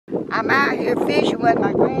I'm out here fishing with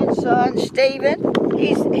my grandson, Stephen.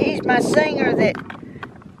 He's my singer that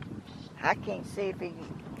I can't see if they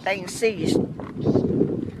can see you,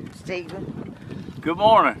 Stephen. Good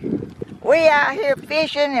morning. We out here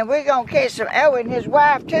fishing and we're gonna catch some. Oh, and his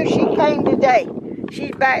wife too. She came today.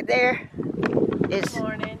 She's back there. Good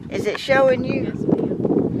morning. Is it showing you? Yes,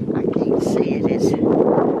 ma'am. I can't see it. Is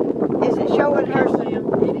it showing her? Yes,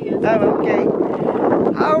 ma'am. It is. Oh, okay.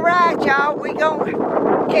 All right, y'all. We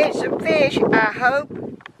gonna catch some fish, I hope.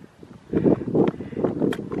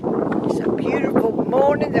 It's a beautiful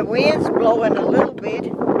morning. The wind's blowing a little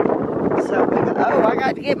bit. So, I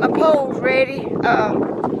got to get my poles ready.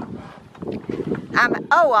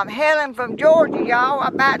 I'm Helen from Georgia, y'all.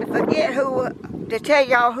 I'm about to forget to tell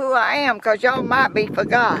y'all who I am, because y'all might be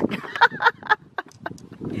forgot.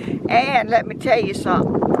 And let me tell you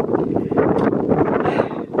something.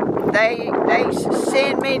 They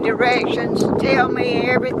send me directions, tell me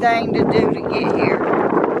everything to do to get here.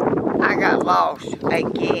 I got lost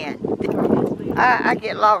again. I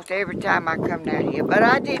get lost every time I come down here, but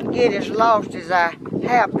I didn't get as lost as I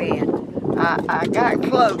have been. I got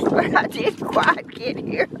close, but I didn't quite get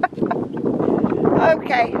here.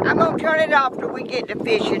 Okay, I'm going to turn it off till we get to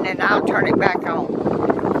fishing, and I'll turn it back on.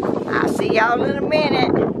 I'll see y'all in a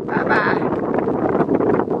minute. Bye-bye.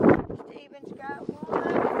 Stephen's got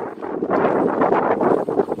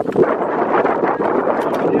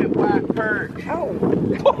That white perch. Oh.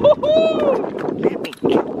 Let me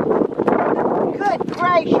go. Good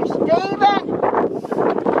gracious, Stephen.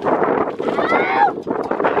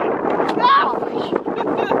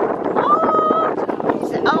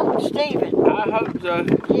 Stephen. I hope so.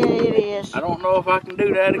 Yeah, it is. I don't know if I can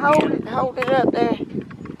do that again. Hold it up there.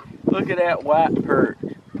 Look at that white perch.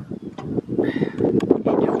 It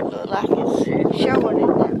don't look like it's showing it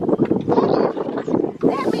now.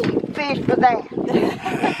 Let me fish for that.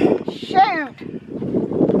 Shoot.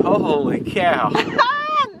 Holy cow.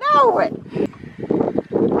 I know it.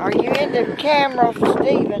 Are you in the camera,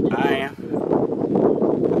 Stephen? I am.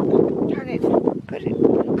 Turn it. Put it.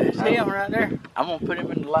 That's him right there. I'm going to put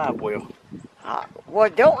him in the live well. Well,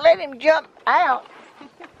 don't let him jump out.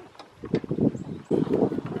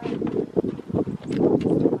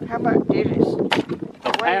 How much did it?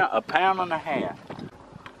 A pound and a half.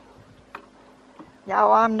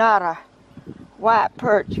 Y'all, I'm not a white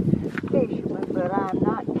perch fisherman, but I'm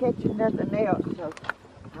not catching nothing else, so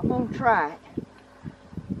I'm going to try it.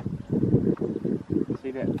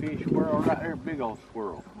 See that fish swirl right there? Big old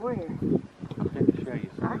swirl. Where? I'll take to show you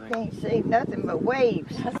I something. can't see nothing but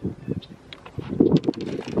waves.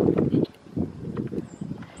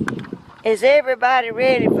 Is everybody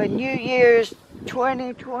ready for New Year's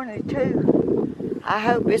 2022? I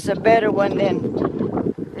hope it's a better one than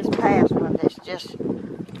this past one.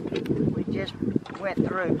 We just went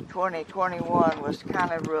through. 2021 was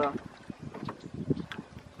kind of rough.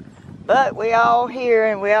 But we all here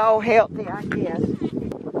and we all healthy, I guess.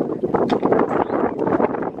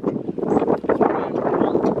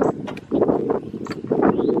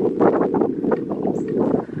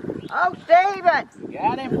 Oh, Stephen!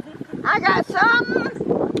 Got him? I got something!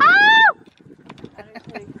 Oh!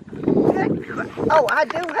 Oh, I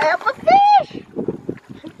do have a fish!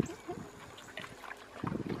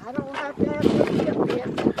 I don't have to have the tip yet.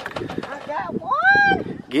 I got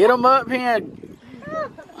one! Get him up here.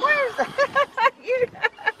 Where's the...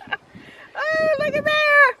 Oh, look at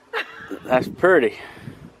there! That's pretty.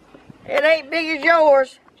 It ain't big as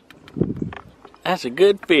yours. That's a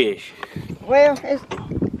good fish. Well,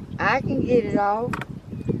 I can get it off.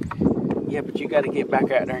 Yeah, but you got to get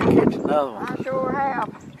back out there and catch another one. I sure have.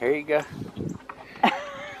 Here you go.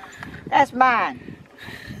 That's mine.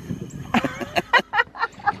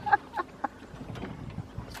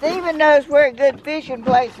 Stephen knows where good fishing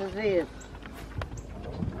places is. Oh,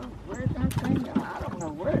 where's that thing? I don't know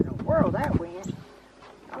where in the world that went.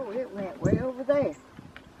 Oh, it went way over there.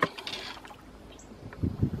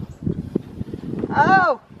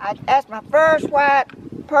 Oh, that's my first white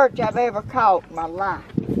perch I've ever caught in my life.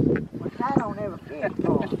 Which I don't ever fish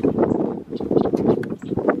for.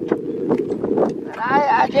 But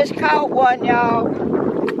I just caught one, y'all.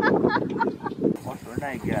 What's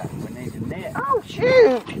Renee got? We need a net. Oh,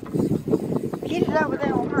 shoot. Get it over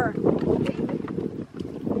there on her.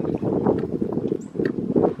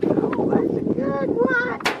 Oh, that's a good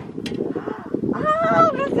one.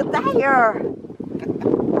 Oh, look at there.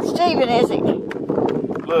 Stephen, is it?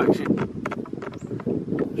 Look,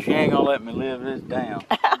 she ain't gonna let me live this down.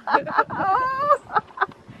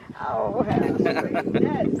 Oh, how sweet.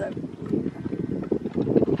 That's a...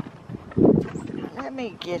 Let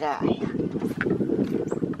me get out here.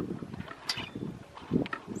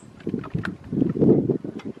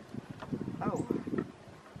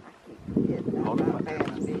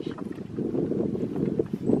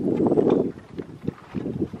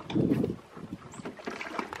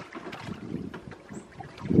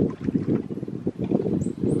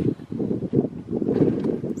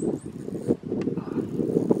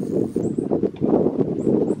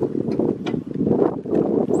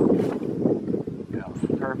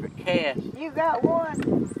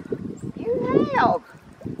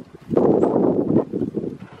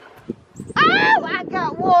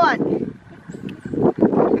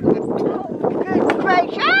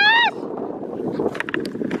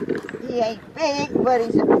 but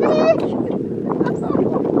he's a fish.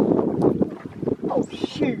 Oh,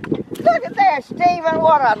 shoot. Look at there, Stephen.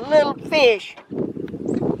 What a little fish.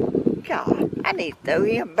 God, I need to throw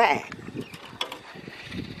him back.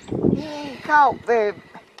 He ain't caught very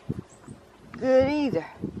good either.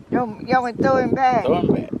 You want me to throw him back? Throw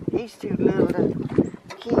him back. He's too little to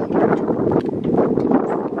keep.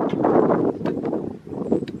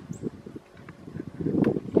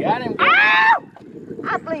 Got him. Ow!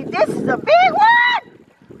 I believe this is a big one!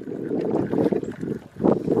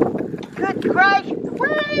 Good gracious.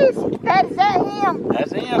 Where is he? Is that him?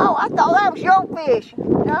 That's him. Oh, I thought that was your fish.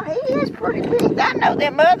 No, he is pretty big. I know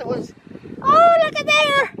them other ones. Oh, look at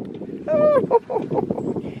there.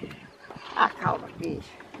 I caught a fish.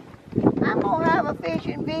 I'm going to have a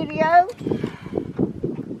fishing video.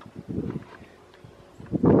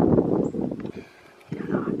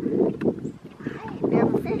 I ain't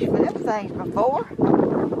never fished for them things before.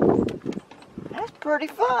 That's pretty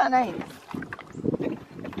fun, ain't it?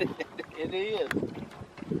 It is.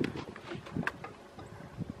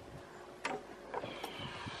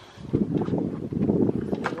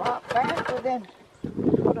 A lot faster than...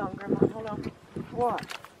 Hold on, Grandma, hold on. What?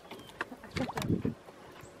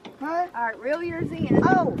 Huh? All right, reel yours in.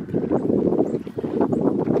 Oh!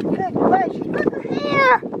 Good gracious, look at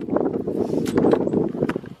here!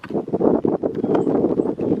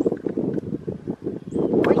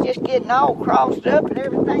 We're just getting all crossed up and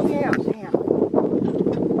everything else here.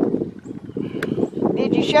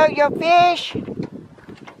 Did you show your fish? Oh,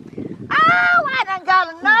 I done got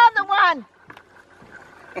another one!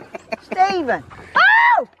 Stephen!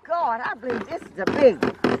 Oh, God, I believe this is a big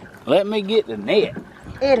one. Let me get the net.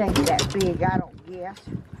 It ain't that big, I don't guess.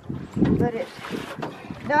 But it's...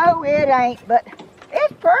 No, it ain't, but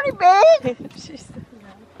it's pretty big.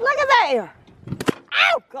 Look at there.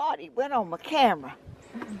 Oh, God, he went on my camera.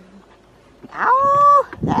 Oh,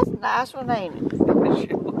 that's a nice one, ain't it?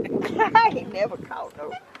 I ain't never caught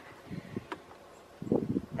no.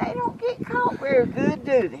 They don't get caught very good,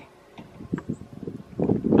 do they?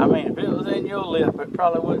 I mean, if it was in your lip, it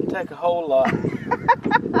probably wouldn't take a whole lot.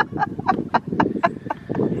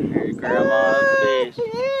 Here's Grandma's fish.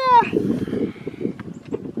 Yeah.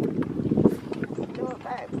 Do it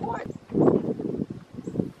back, what?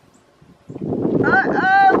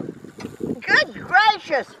 Uh-oh. Good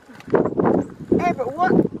gracious.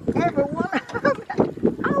 Everyone of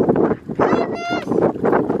them. Oh, my goodness.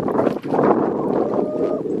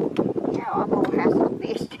 Now I'm going to have some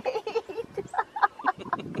fish to eat.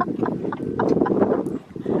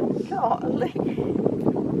 Golly.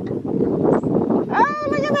 Oh,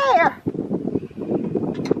 look at there.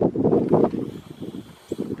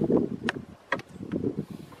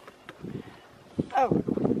 Oh,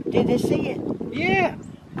 did they see it? Yeah.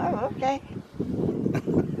 Oh, okay.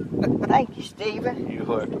 Thank you, Stephen. You're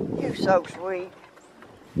welcome. You're so sweet.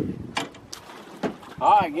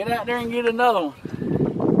 All right, get out there and get another one.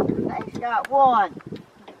 They's got one.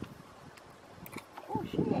 Oh,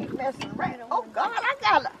 she ain't messing around. Oh, God,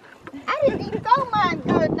 I didn't even throw mine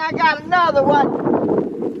good, and I got another one.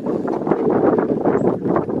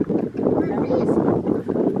 Where is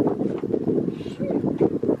he? Shoot.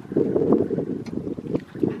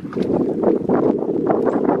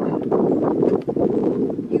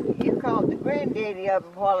 You called the granddaddy of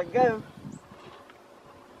him a while ago.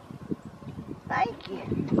 Thank you.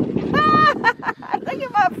 Look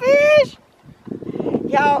at my fish.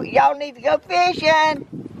 Y'all need to go fishing.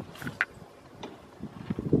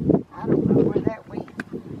 I don't know where that went.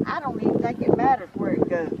 I don't even think it matters where it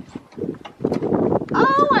goes.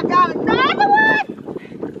 Oh, I got another one.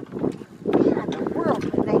 How in the world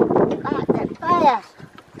can they bite that fast?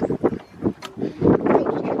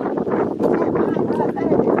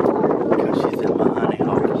 Because she's in my honey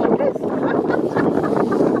hole.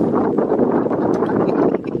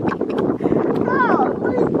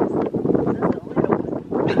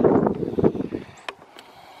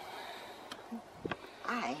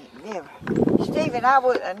 Stephen, I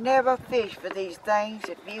would have never fished for these things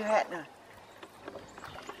if you hadn't.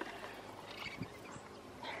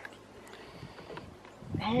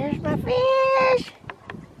 There's my fish.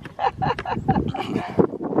 How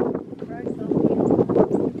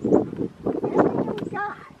many we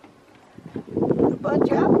got? A bunch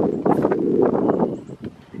of them.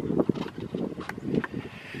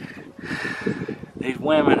 These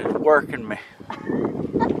women is working me.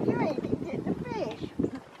 You ain't even getting the fish.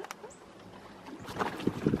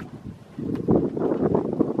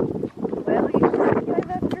 Well, you should give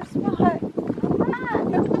up your spot. Right.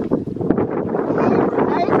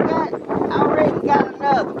 Renee's already got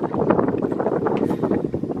another one.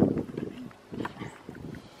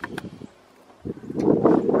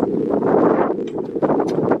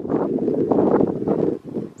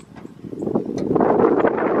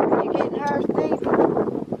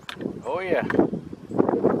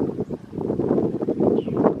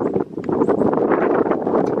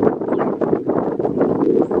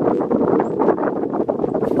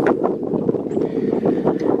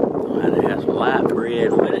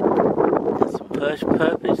 hush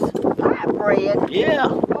puppies. Light bread. Yeah.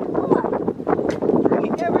 Oh, boy. I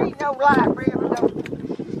ain't never eat no light bread with no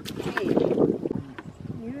fish.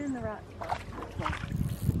 You're in the right spot.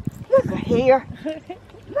 Look at here.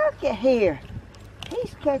 Look at here.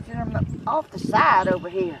 He's catching them off the side over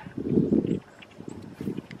here.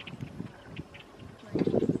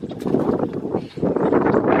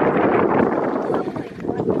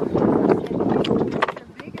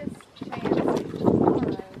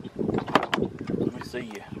 Let me see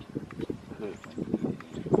you. Hook.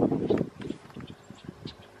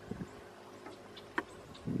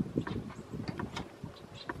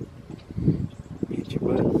 Hit your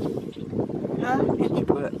butt. Huh? Hit your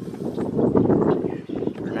butt.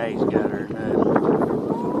 Renee's got her nut.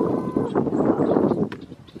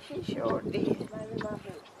 She sure did. Maybe my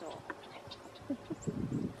hook's still.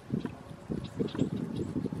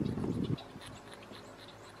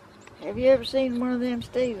 Have you ever seen one of them,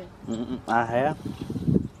 Stephen? I have.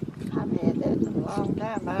 I've had that in a long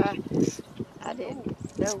time, but I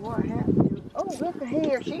didn't know what happened to her. Oh, look at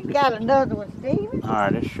here. She's got another one, Stephen. All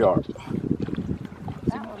right, it's sharp.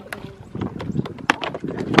 That one.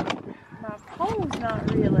 My pole's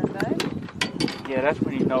not reeling, though. Yeah, that's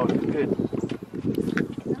when you know it's good.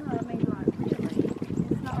 No, I mean, like, really.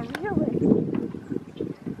 It's not reeling.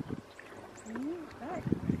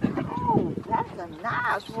 Oh, that's a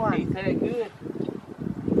nice one. Ain't that good?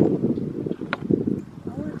 I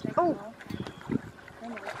want to take Oh. them off.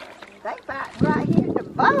 They fighting right here in the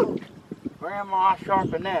boat. Grandma, I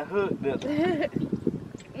sharpened that hook.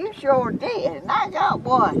 You sure did, and I got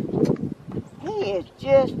one. He is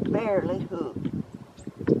just barely hooked.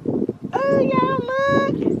 Oh, y'all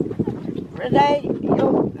look. Renee,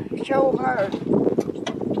 you'll show her.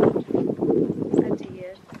 I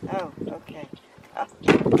did. Oh, okay.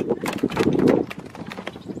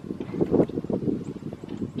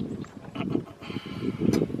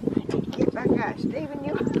 Get back out. Stephen,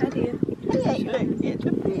 you. I did. He ain't looking at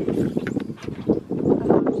the fish. I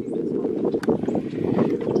thought she was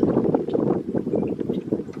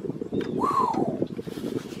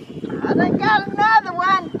I done got another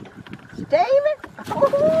one. Stephen.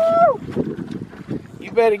 Woo-hoo.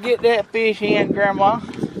 You better get that fish in, Grandma.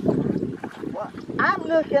 Well, I'm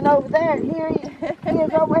looking over there, and here he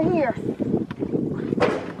is over here.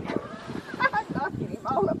 I'm knocking him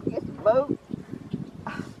all up against the boat.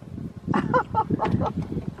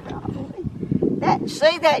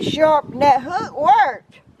 See that sharp, that hook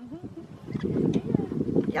worked.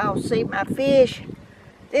 Y'all see my fish?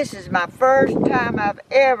 This is my first time I've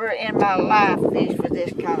ever in my life fished for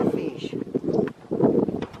this kind of fish.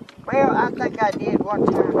 Well, I think I did one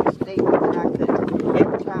time with Stephen, and I couldn't.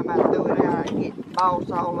 Every time I threw it out, I'd get balls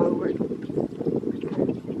all over it. What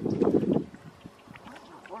in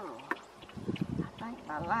the world? I think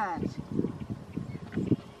my line's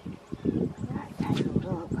got tangled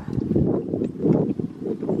up.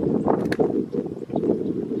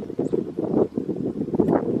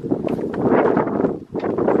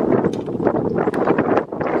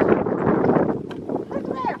 Look at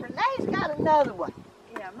that, Renee's got another one.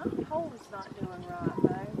 Yeah, my pole's not doing right,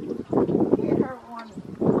 though. Get her one.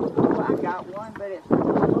 Oh, I got one, but it's a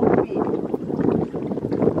little big.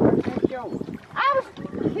 That's yours. I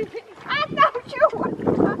thought you would.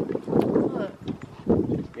 Look.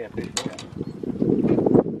 Yeah, fish that.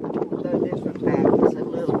 Throw this one back. It's a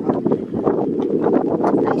little one.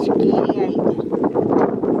 That's kitty, ain't it?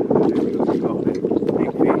 Oh, big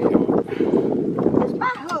fish on it. Is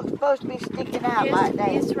my hook supposed to be sticking out Yes, like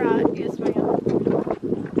that? yes, right. Yes, ma'am.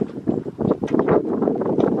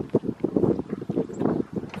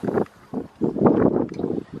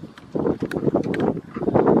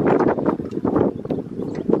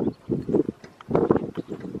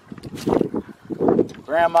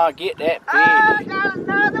 Grandma, get that Oh, I fish. got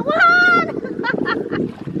another one!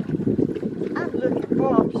 I'm looking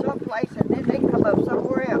for them someplace and then they come up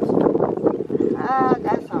somewhere else. Ah,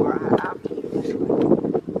 that's all right. I'll keep this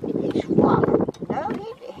one. He swallowed. No,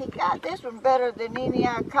 he got this one better than any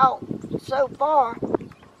I caught so far.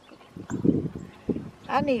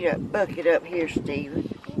 I need a bucket up here, Stephen.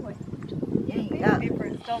 Boy, You ain't big got,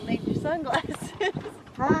 difference. Don't need your sunglasses.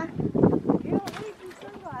 huh? You don't need your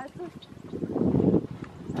sunglasses.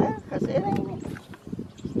 No, 'cause it ain't.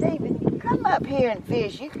 Stephen, come up here and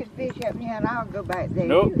fish. You can fish up here and I'll go back there.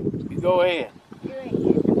 Nope, you go ahead. You ain't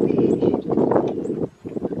getting the fish.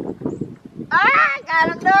 I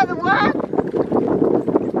got another one.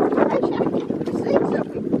 I wish I could see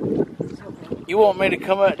something. You want me to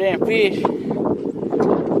come up there and fish?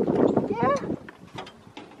 Yeah.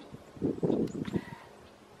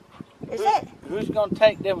 Is that? Who's gonna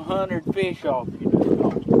take them 100 fish off you?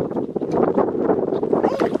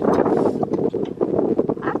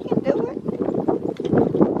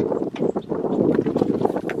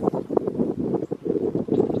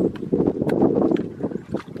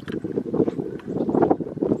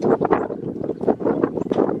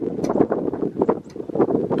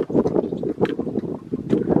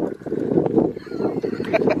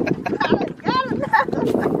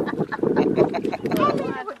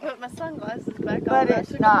 back But on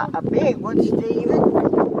it's not a big one, Stephen.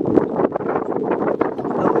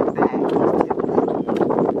 Oh, back.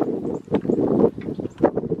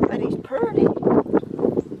 But he's pretty.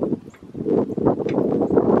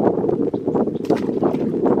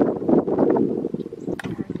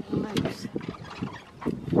 Loose.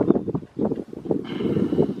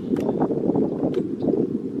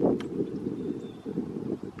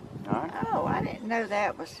 Oh, I didn't know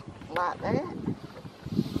that was like that.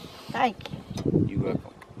 Thank you. You're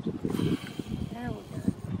welcome. There we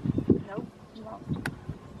go. Nope. Wrong.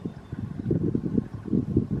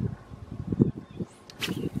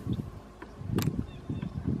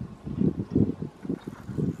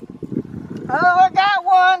 Oh, I got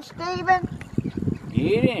one, Stephen.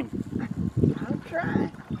 Get him. I'm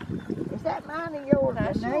trying. Is that mine or yours?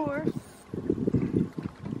 That's Nate? yours.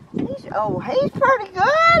 He's pretty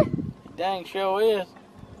good. Dang sure is.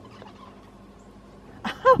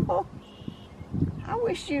 Oh, I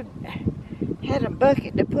wish you had a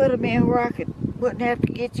bucket to put them in where I wouldn't have to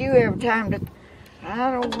get you every time.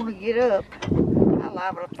 I don't want to get up. I'm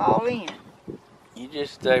liable to fall in. You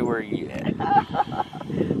just stay where you at.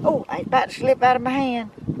 Oh, it's about to slip out of my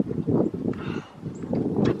hand.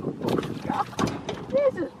 God,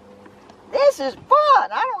 this is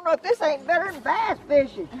fun. I don't know if this ain't better than bass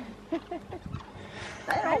fishing.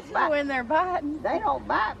 Especially when they're biting. They don't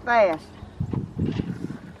bite fast.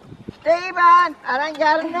 Steven, I done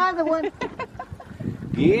got another one.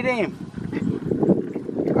 Get him.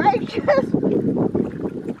 Gracious.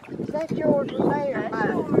 Is that yours or there? That's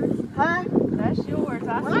yours. Huh? That's yours.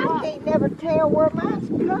 I Well, I swapped. can't never tell where mine's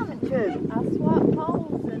coming to. I swapped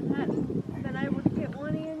poles and hadn't been able to get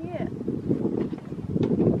one in yet.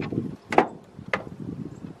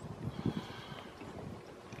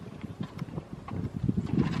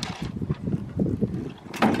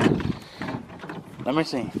 Let me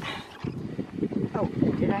see. Oh,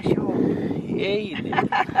 did I show them? Yeah, you did.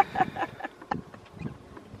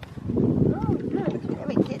 Oh, good. Let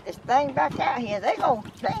me get this thing back out here. They ain't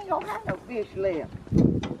gonna have no fish left.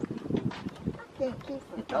 I can't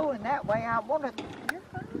keep them going that way. I want to. You're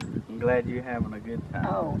fine. I'm glad you're having a good time.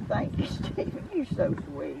 Oh, thank you, Stephen. You're so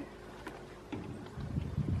sweet.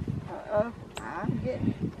 Uh-oh. I'm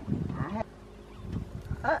getting.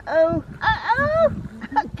 Uh-oh. Uh-oh.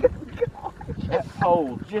 Good God. That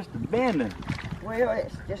pole's just bending. Well,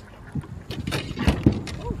 it's just.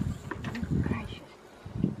 Oh, gracious.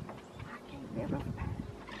 I can't never.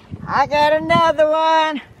 I got another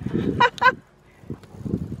one.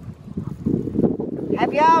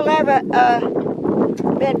 Have y'all ever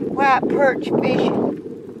been white perch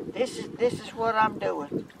fishing? This is what I'm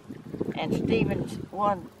doing. And Stephen's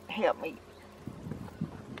one helped me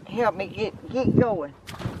get going.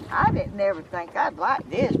 I didn't ever think I'd like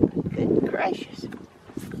this, but good gracious.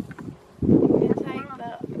 You can take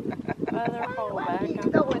the other pole Why back.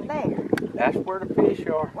 keep going there? That's where the fish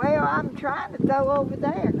are. Well, I'm trying to throw over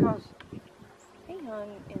there because He hung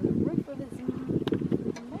in the roof of his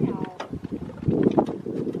mouth.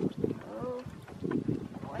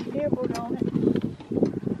 I nibbled on it.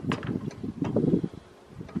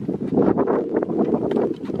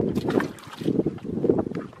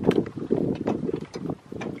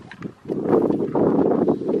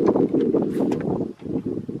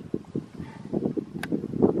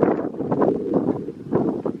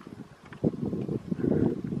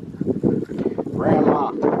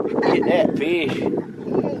 Grandma, get that fish. He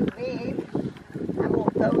ain't big. I'm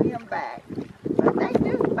gonna throw him back. But they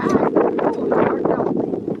do bite. Oh, Lord, don't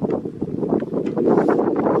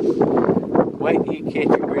Wait till you catch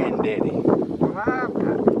your granddaddy. they? Well,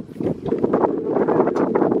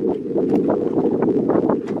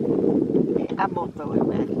 I'm gonna throw him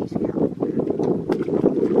back. He's gone.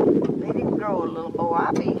 Let him grow a little more.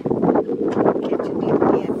 I'll be catching him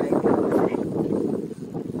again, baby.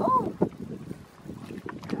 Oh,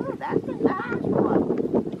 that's a nice one.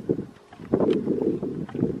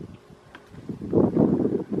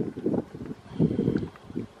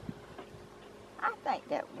 I think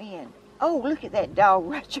that wind. Oh, look at that dog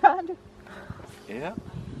right yonder. Yeah.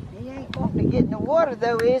 He ain't wanting to get in the water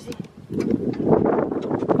though, is he?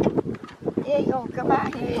 He ain't gonna come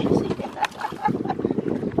out here, is he?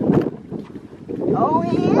 Oh,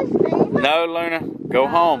 he is, Steve. No, Luna, go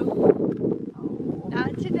home.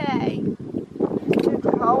 Not today. It's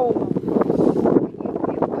cold. You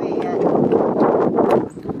get wet.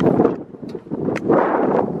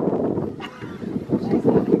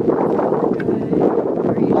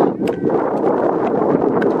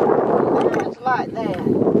 It's like that.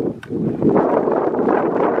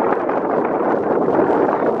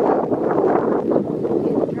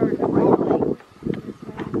 It turns around.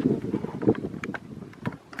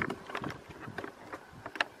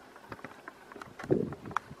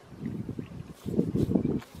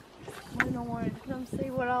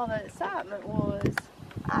 excitement was.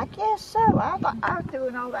 I guess so. I was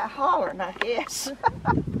doing all that hollering, I guess.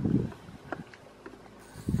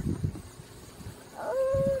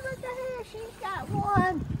 Oh, look at her. She's got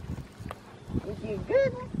one. Is you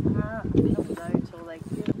good? I don't know till they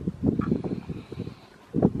get them.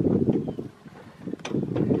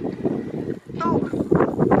 Oh.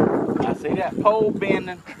 I see that pole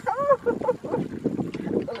bending.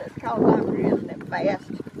 Well, it's cause I'm reeling it fast.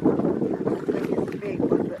 I think it's a big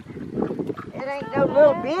one, but it ain't no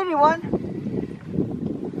little bitty one.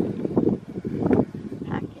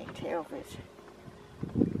 I can't tell if it's...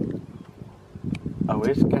 Oh,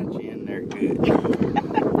 it's got you in there good.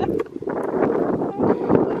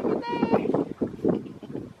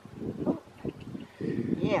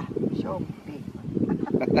 Yeah, sure big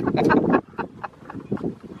one.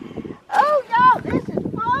 Oh, y'all, this is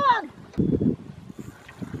fun.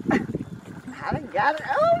 I done got it.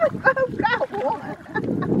 Oh, we both got one.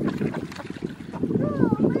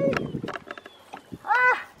 Oh, man.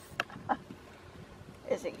 Ah.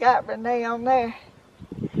 Has it got Renee on there?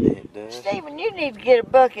 It does. Stephen, you need to get a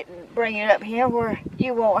bucket and bring it up here where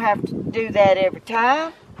you won't have to do that every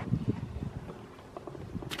time.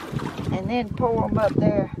 And then pour them up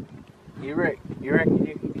there. You reckon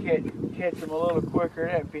you could catch them a little quicker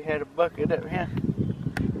than that if you had a bucket up here?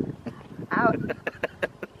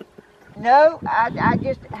 No, I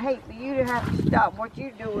just hate for you to have to stop what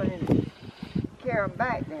you're doing and carry them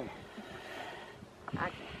back there. I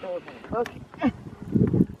can throw them in the bucket.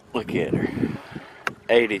 Look at her.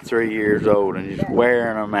 83 years old and just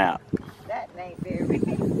wearing them out. That ain't very big.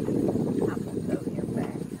 I'm going to throw him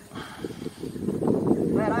back.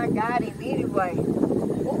 But I got him anyway.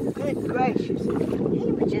 Oh, good gracious.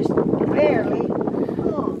 He was just barely.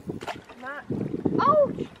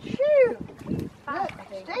 Oh, shoot. Look,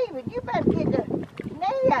 Stephen, you better get the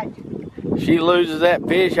net. She loses that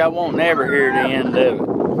fish, I won't never hear the end of it.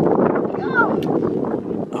 Go.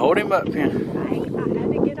 Hold him up here. I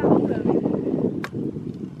had to get off of it.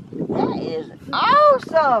 That is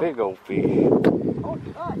awesome. Big old fish. Oh,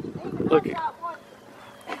 God, Stephen, Look I at- got one.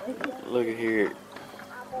 Look at here.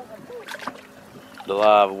 The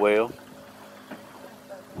live well.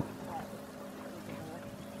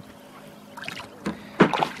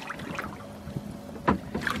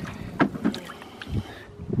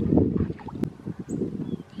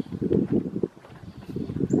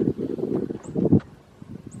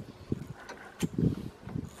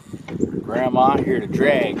 Grandma, I hear the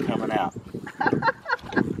drag coming out.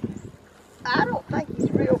 I don't think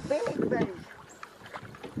he's real big, but he's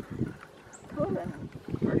pulling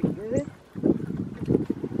pretty good.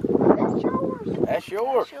 That's yours. That's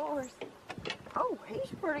yours. That's yours. Oh,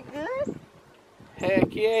 he's pretty good.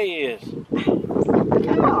 Heck yeah, he is.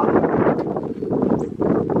 Yeah.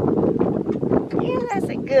 Yeah, that's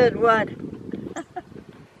a good one.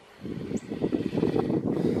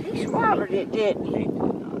 He swallowed it, didn't he?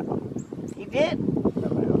 He did?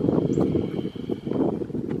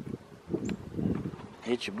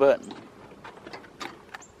 Hit your button.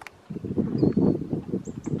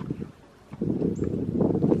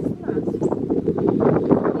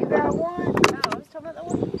 You got one? No, I was talking about the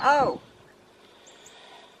one. Oh.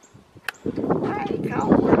 Why he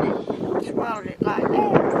called it? Swallowed it like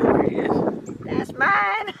that. There he is. That's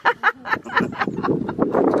mine.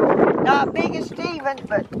 Not big as Stephen's,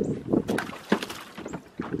 but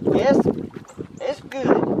yes, it's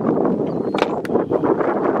good.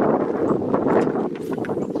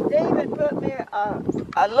 Stephen put me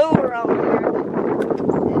a lure on here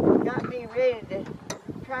that got me ready to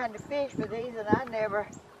trying to fish for these, and I never,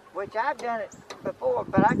 which I've done it before,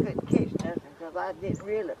 but I couldn't catch nothing because I didn't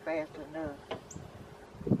reel it fast enough.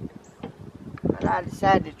 But I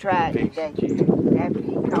decided to try it today after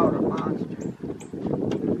he caught a monster.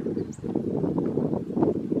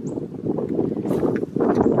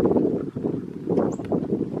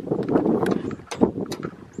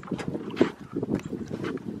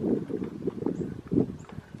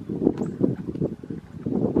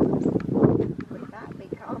 We might be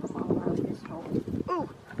caught them all out of this hole. Ooh!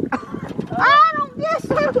 I don't guess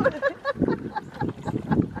so!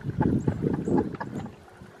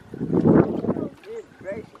 Good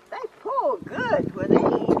gracious, they pull good when they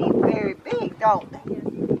ain't even very big, don't they?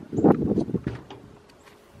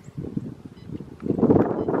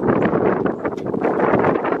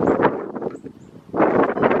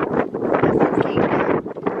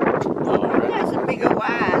 All right. That's some big old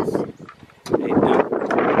eyes. He do.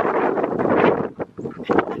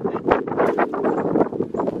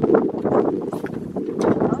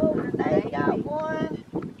 Oh,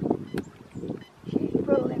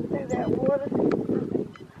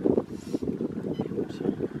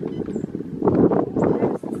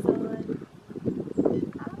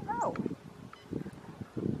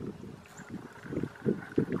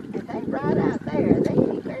 right out there. They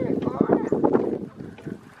ain't very far out.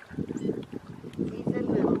 He's a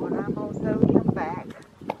little one. I'm gonna throw him back.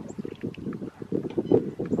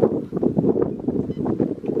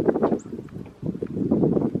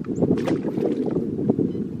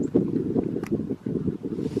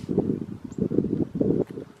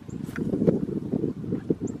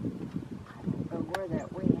 Where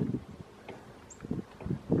that went.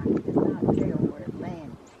 I could not tell where it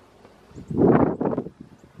landed.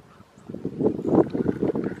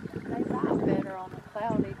 They bite better on a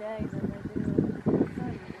cloudy day than they do on a sunny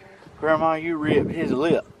day. Grandma, you ripped his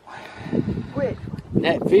lip. Which?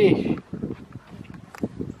 That fish.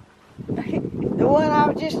 The one I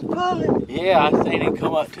was just pulling. Yeah, I seen him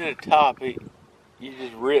come up to the top. You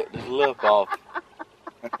just ripped his lip off.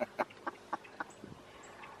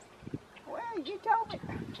 Well, you told me.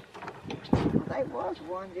 There was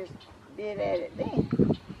one just did at it then.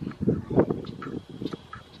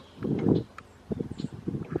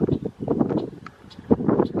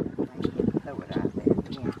 Throw it out there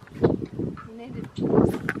again. You need to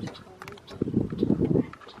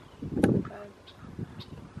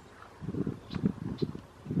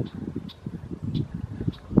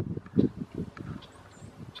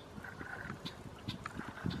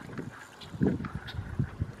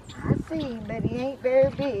I see him, but he ain't very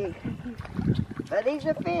big. But he's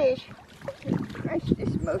a fish. Gosh, this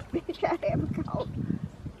is the most fish I ever caught.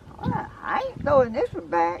 Well, I ain't throwing this one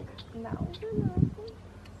back. no, they're nothing.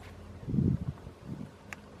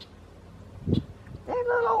 That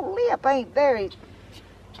little old lip ain't very,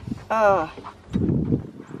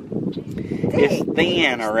 It's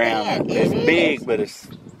thin It's around thin. it. It's It big, is. but it's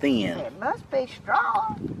thin. It must be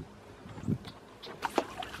strong.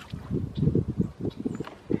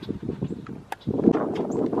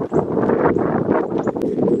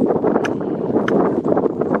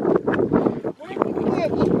 Where did you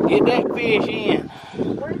catch it? Get that fish in.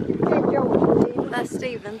 Where did you catch yours, Steve? That's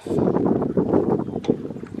Stevens.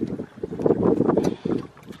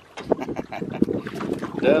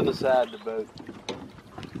 The other side of the boat.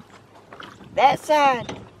 That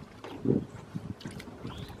side.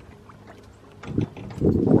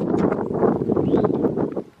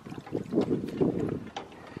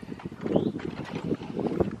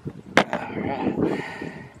 Alright.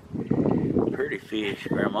 Pretty fish,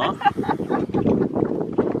 Grandma. I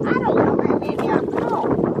don't know how many I've caught.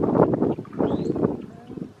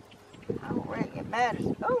 I don't reckon it matters.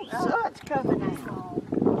 Oh, the sun's coming out.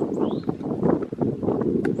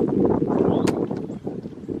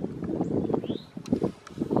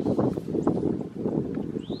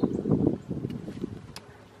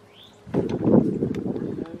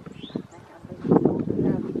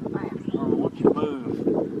 Why don't you move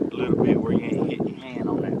a little bit where you ain't hitting your hand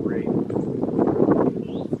on that rig?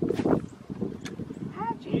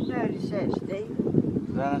 How'd you notice that, Steve?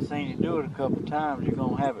 Cause I done seen you do it a couple times, you're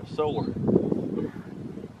gonna have it sore.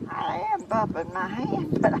 I am bumping my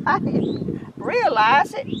hand, but I didn't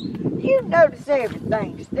realize it. You notice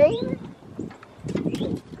everything, Steve.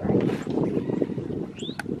 Great.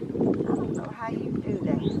 I don't know how you do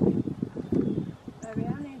that. Baby,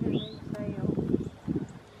 I need a new sail.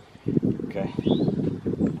 Okay.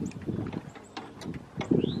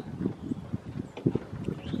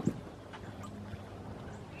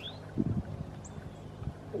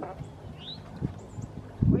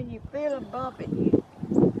 When you feel them bumping, you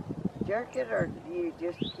jerk it, or do you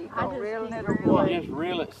just keep I on just reeling keep it reeling. away? Just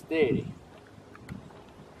reel it steady.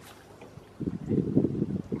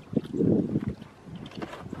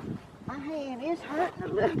 My hand is hurting a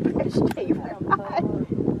little bit, Steve.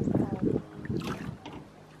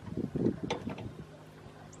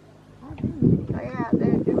 They out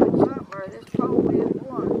there doing something, or this pole is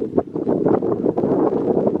one.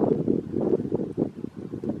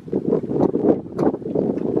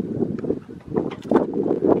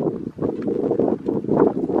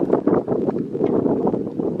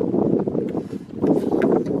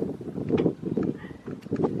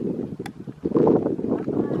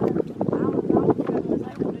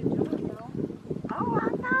 Oh, I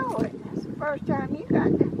know it. That's the first time you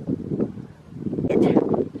got that.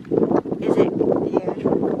 Is it? Yeah.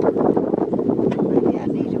 Maybe I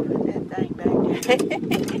need to put that thing back there.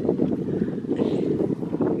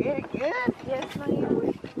 Get it good? Yes,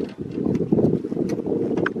 ma'am.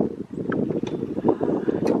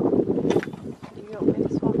 You want me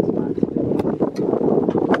to swap spots with you?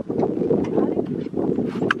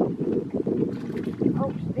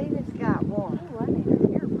 Oh, Steven's got one. Oh, I need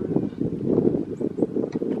a hairbrush.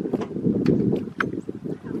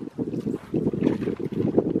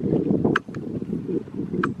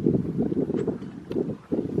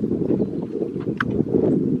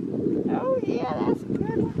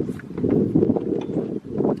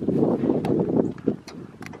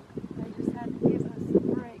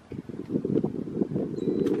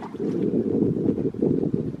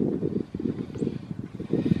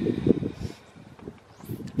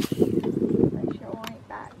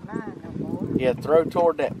 Yeah, throw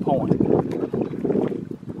toward that point.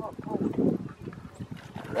 What point?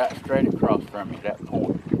 Right straight across from you, that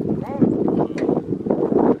point.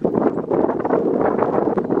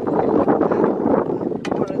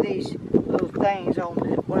 One of these little things on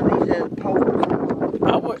one of these other poles.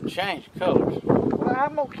 I wouldn't change colors. Well,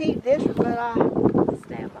 I'm gonna keep this one, but I.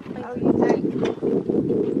 Stand by. Oh, you think?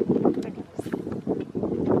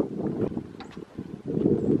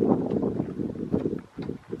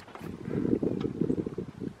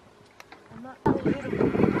 I'm not so beautiful.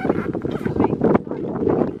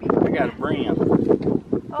 I got a brim.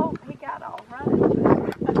 Oh, he got all right. He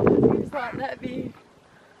was like that big.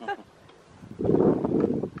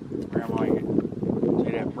 Grandma, you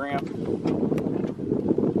see that brim?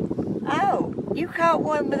 Oh, you caught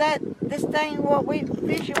one with this thing what we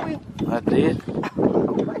fishing with? I did.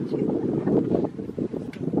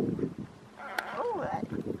 Oh, that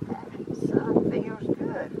sun feels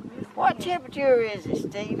good. What temperature is it,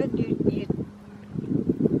 Stephen? You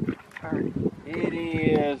turn. It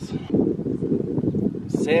is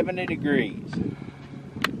 70 degrees.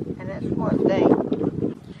 And that's what day?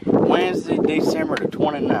 Wednesday, December the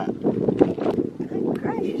 29th. Good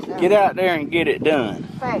gracious. Get out there and get it done.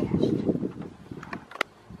 Fast.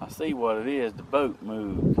 I see what it is. The boat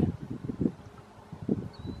moved.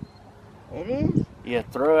 It is? Yeah,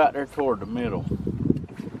 throw out there toward the middle.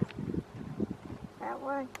 That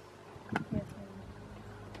way? Yes,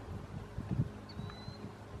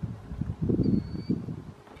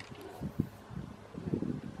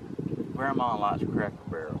 Grandma likes Cracker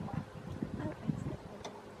Barrel.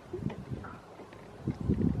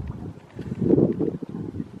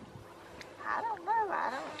 I don't know.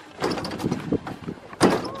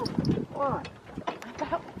 What? I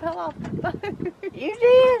about fell off the boat. You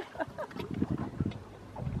did?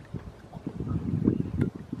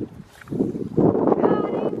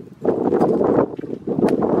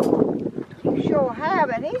 You sure have,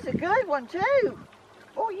 and he's a good one too.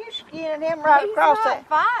 Boy, you skinning him right He's across not that.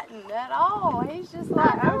 fighting at all. He's just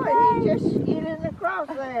like, I know, okay. he's just skinning across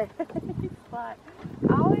there. He's like,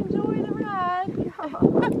 I'll enjoy the ride.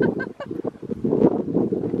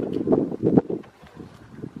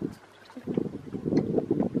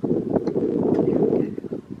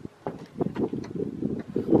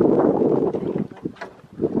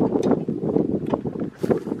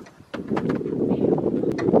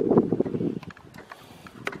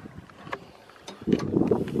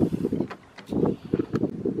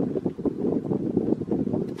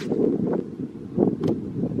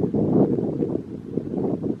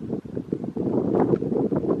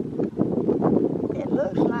 It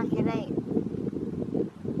looks like it ain't.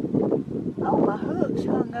 Oh, my hook's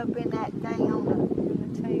hung up in that thing on the.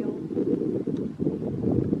 tail.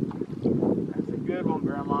 That's a good one,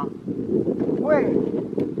 Grandma. Where?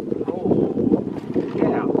 Oh,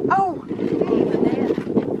 yeah. Oh,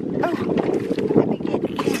 oh, let me get the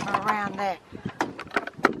camera around there.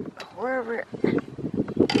 Wherever.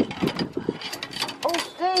 Oh,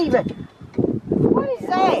 Stephen, what is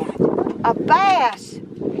that? A bass.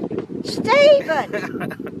 Stephen!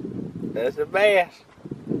 That's a bass.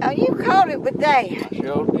 Oh, you caught it with that. I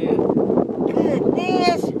sure did.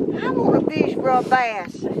 Goodness, I want to fish for a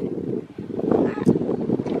bass.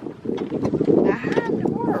 Now, how in the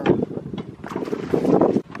world?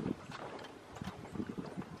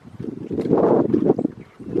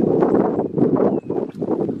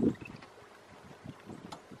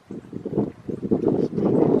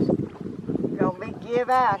 Stephen's gonna be give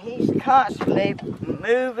out. He's constantly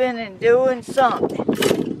moving and doing something.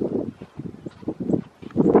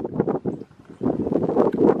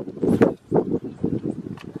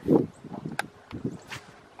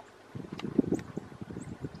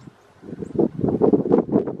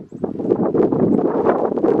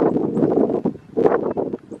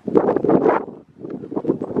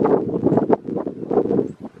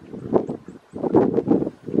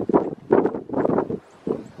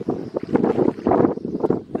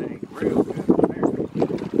 Dang, real good one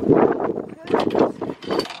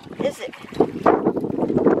there. Is it?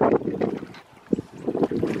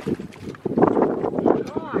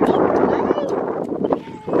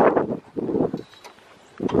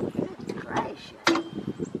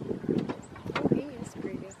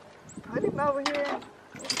 Over here.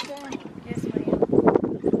 Yes, ma'am.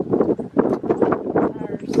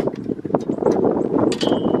 Ours.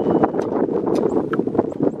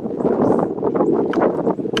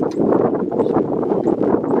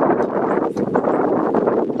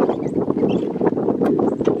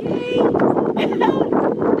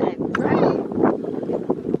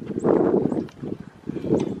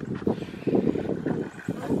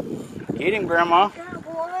 Get him, Grandma. Got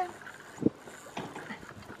one.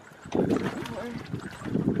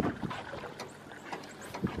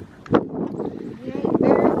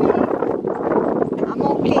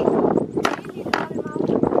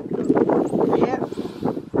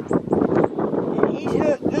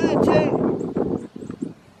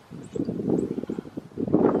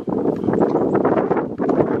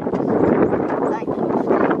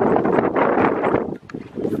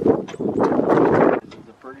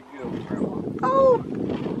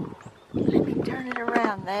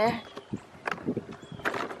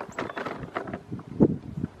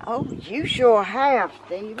 You sure have,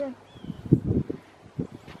 Stephen.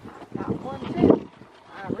 Got one too.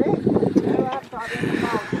 I reckon. No, I brought in the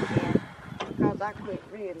box again because I quit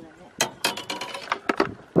reeling it.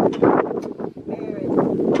 There it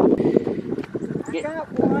is. I got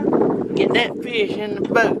one. Get that fish in the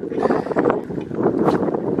boat.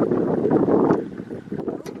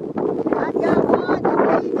 I got one,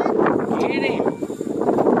 Stephen. Get him.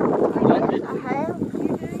 Yes, I have.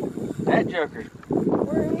 You do? That joker's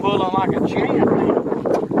Where is it? pulling like a champ now.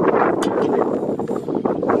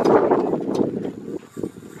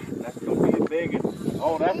 That's gonna be a big one.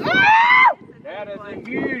 Oh, that is a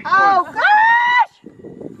huge one. Oh, gosh!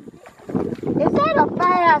 Is that a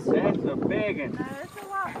bass? That's a big one. No, it's a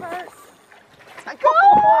lot, Perch. Go!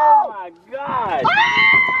 Oh my God!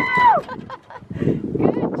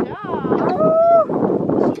 Good job.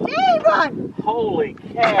 Oh, Stephen! Holy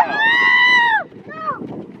cow! No,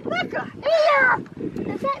 look here!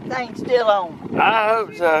 Is that thing still on? I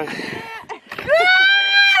hope so.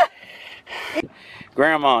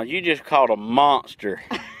 Grandma, you just caught a monster.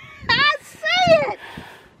 I see it!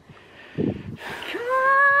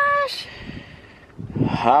 Gosh!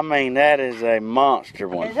 I mean, that is a monster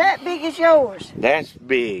Is one. that big as yours? That's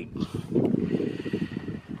big.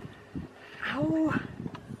 Oh.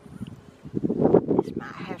 This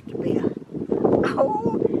might have to be a...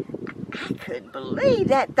 Oh, I couldn't believe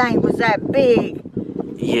that thing was that big.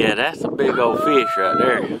 Yeah, that's a big old fish right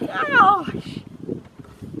there. Gosh!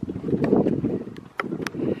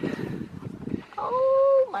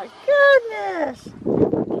 Oh my goodness!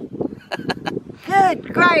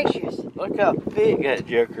 Good gracious! Look how thick that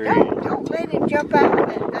joker is. Don't let him jump out of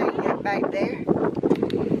that thing yet back there.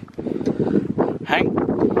 Hank,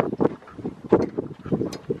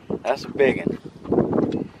 that's a big one.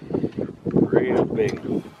 Real big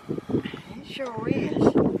one. It sure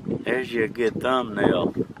is. There's you a good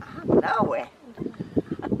thumbnail. I know it.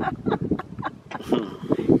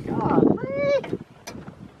 Golly.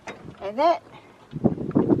 And that,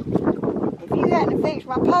 if you hadn't fixed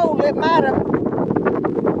my pole, it might have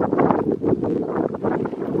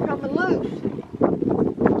come loose.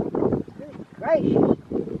 Good gracious.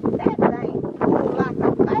 That thing pulled like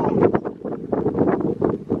a bass.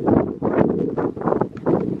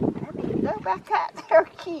 I need to go back out there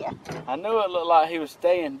again. I knew it looked like he was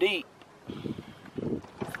staying deep.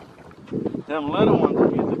 Them little ones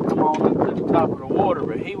that used to come on up to the top of the water,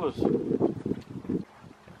 but he was...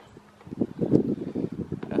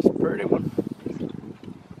 That's a pretty one.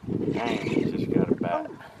 Dang, he's just got a bite.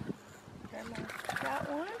 Got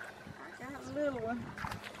one? I got a little one.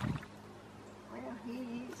 Well,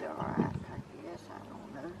 he's alright, I guess. I don't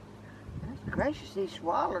know. Goodness gracious, he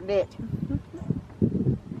swallowed it.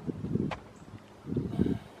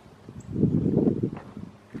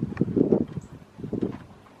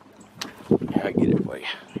 I'll get it for you.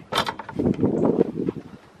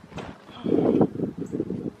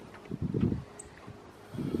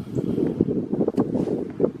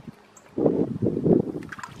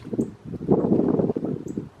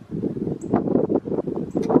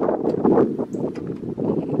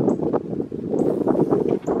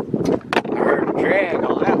 I heard a drag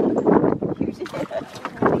on that one.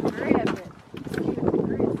 Grab it.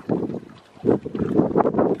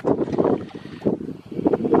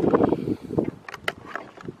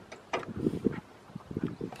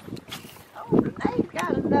 Oh, they've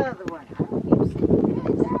got another one. I don't even see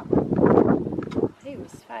that one. He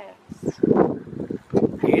was fast.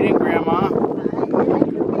 Get it, Grandma. It ain't a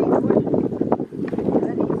big one.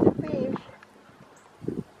 But he's a fish.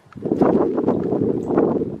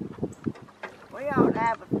 We ought to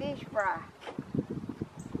have a fish fry.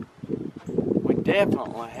 We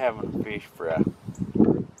definitely having a fish fry.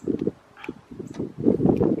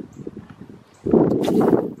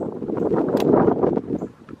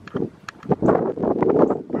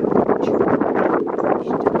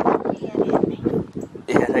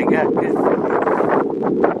 Yeah, they got good food.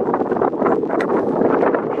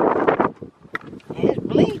 It's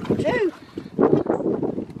bleeding too.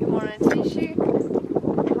 You want a tissue?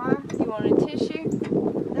 Huh? You want a tissue?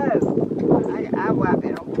 No. I wipe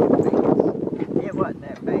it off my fingers. It wasn't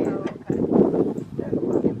that bad. Oh, okay. No,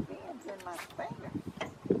 the fins in my finger.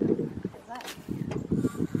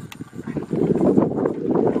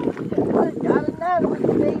 Got another one,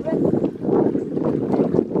 Stephen.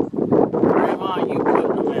 Grandma, you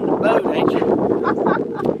putting them in the boat, ain't you?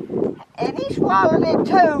 And he swallowed it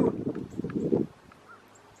too.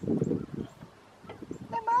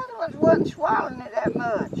 Them other ones wasn't swallowing it that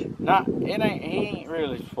much. Not, it ain't. He ain't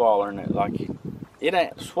really swallowing it like it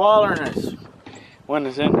ain't swallowing it when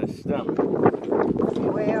it's in his stomach.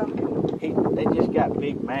 Well, They just got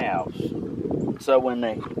big mouths. So when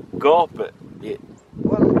they gulp it,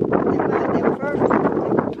 Well, them first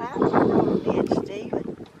one, I don't know did,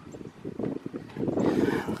 Stephen.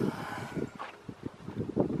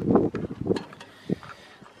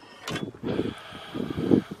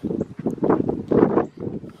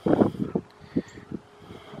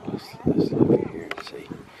 Let's look at here and see.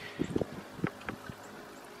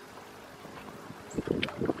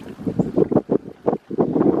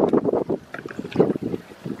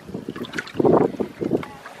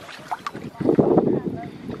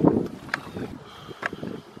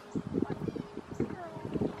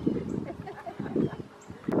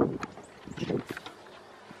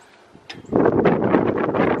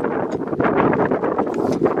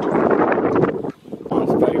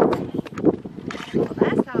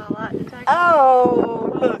 Oh,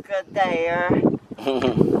 look at there.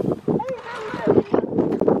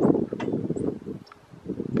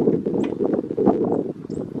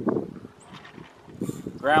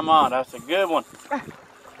 Grandma, that's a good one.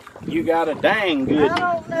 You got a dang good I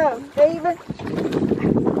don't know, Stephen.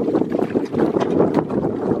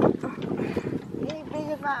 He ain't big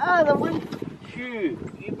as my other one. Shoot,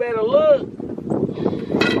 you better look.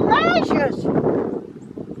 Gracious!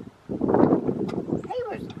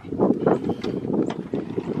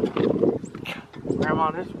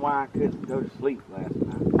 Grandma, this is why I couldn't go to sleep last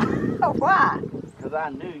night. Oh, why? Because I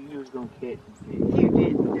knew you was going to catch me. You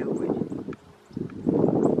didn't do it.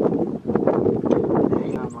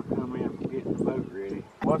 Every time I come in from getting the boat ready.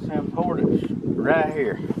 What's the importance? Right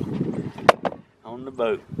here. On the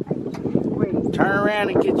boat. Wait. Turn around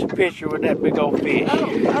and get your picture with that big old fish. Oh.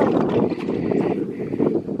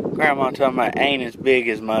 Grandma talking about ain't as big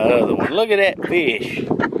as my other one. Look at that fish.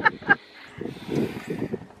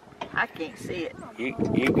 I can't see it. You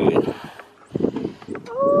good.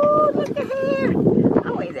 Oh, look at here.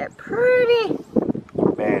 Oh, ain't that pretty?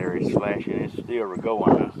 Battery's flashing. It's still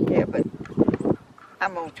going though. Yeah, but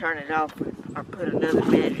I'm going to turn it off or put another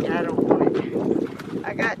battery. I don't want it.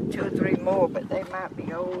 I got 2 or 3 more, but they might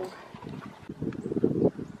be old.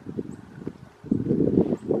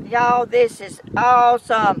 Y'all, this is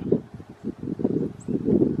awesome.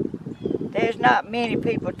 There's not many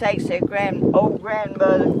people takes their old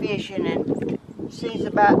grandmother fishing and sees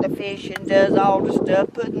about the fishing, does all the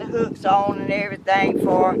stuff, putting the hooks on and everything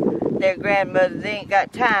for their grandmother. They ain't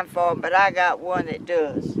got time for them, but I got one that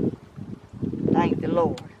does. Thank the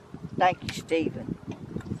Lord. Thank you, Stephen.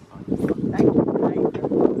 Thank you,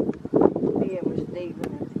 being with Stephen.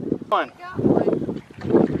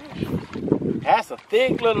 That's a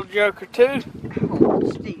thick little joker too. Oh,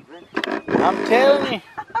 Stephen. I'm telling you.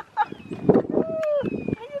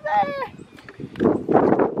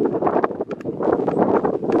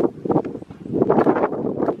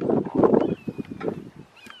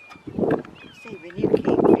 Stephen, you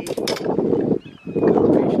keep fishing. I'm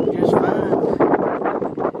fishing just fine.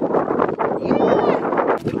 Yeah,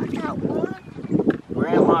 I got one.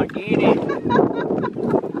 Grandma, get it.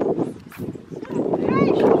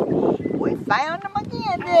 We found them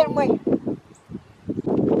again, didn't we?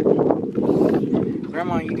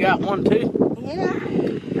 Grandma, you got one too? Yeah,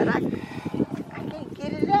 but I can't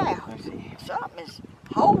get it out. Let's see. Something is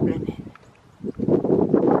holding it.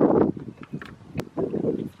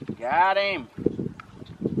 Got him.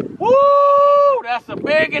 Woo! That's a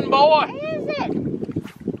big one, boy. Is it?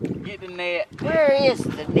 Get the net. Where is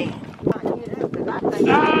the net?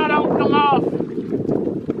 Ah, don't come off.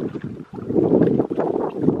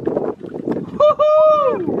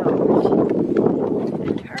 Woohoo!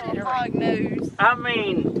 Turn it around. Hog nose. I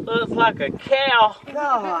mean, looks like a cow.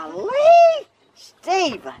 Golly,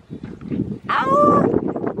 Stephen. Oh,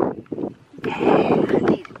 I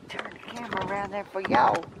need to turn the camera around there for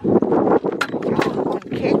y'all. Y'all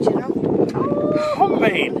wasn't catching them. I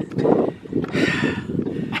mean,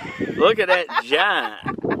 look at that giant.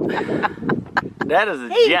 That is a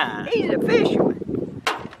giant. He's a fisherman.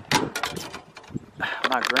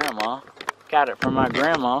 My grandma got it from my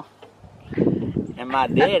grandma and my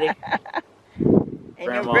daddy.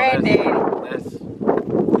 And your granddaddy.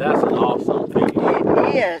 That's an awesome fish.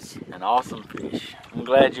 It is. An awesome fish. I'm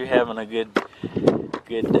glad you're having a good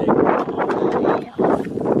day, Grandma.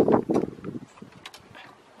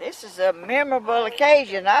 This is a memorable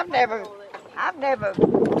occasion. I've never. I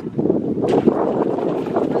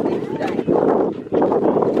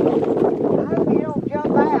hope you don't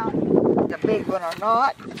jump out. The big one or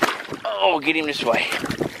not. Oh, get him this way.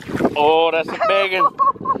 Oh, that's a big one.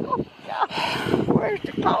 Where's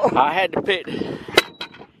the pole? I had to pick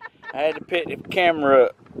the camera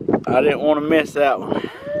up. I didn't want to miss that one.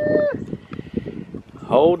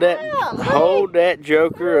 Hold that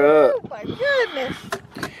joker up. my goodness.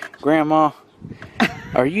 Grandma,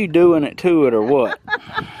 are you doing it to it or what?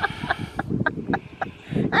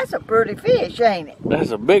 That's a pretty fish, ain't it?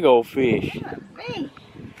 That's a big old fish. Me,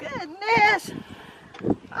 goodness.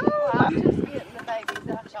 Oh, Well, I'm just getting the babies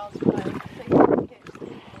out y'all's way. So you can catch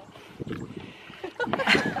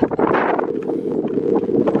them.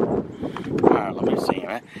 Alright, let me see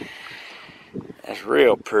him. That's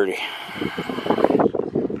real pretty.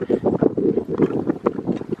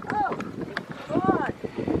 oh, God.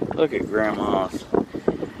 Look at Grandma's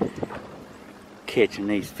catching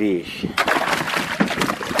these fish.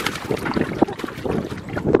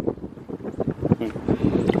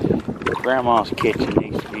 Grandma's catching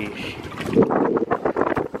these fish.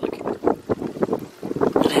 Look at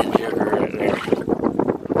that jugger right there.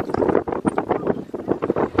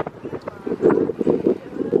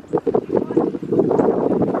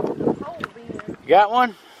 You got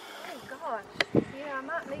one? Oh gosh. Yeah, I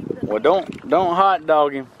might need the. Well, don't hot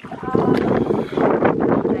dog him.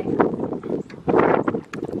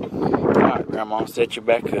 Alright, Grandma, set you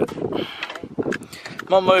back up. I'm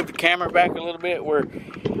gonna move the camera back a little bit where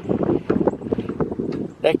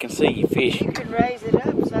they can see you fishing. You can raise it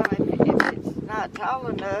up some if it's not tall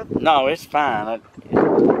enough. No, it's fine. That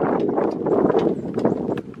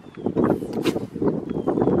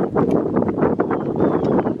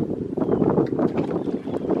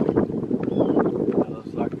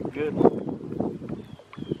looks like a good one.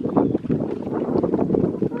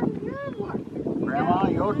 Good one. Grandma,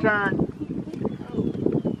 your turn.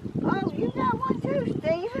 Oh, you got one too,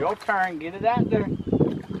 Stephen. Your turn. Get it out there.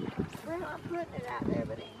 Well, I'm putting it out there,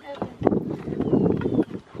 but ain't nothing.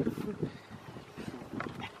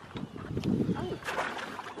 Oh.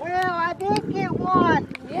 Well, I did get one.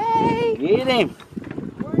 Yay! Get him.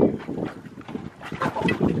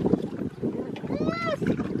 Yes.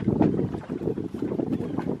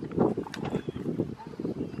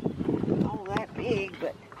 Oh, that big,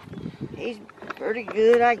 but he's pretty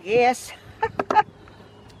good, I guess.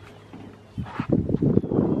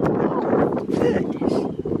 Goodness.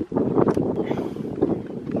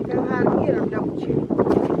 You know how to get them, don't you?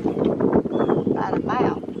 By the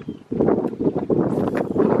mouth.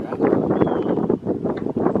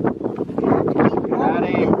 Got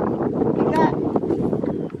him. You got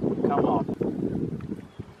Come on.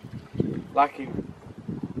 Like you.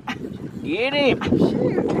 Get him.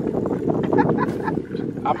 shoot.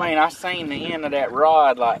 I mean, I seen the end of that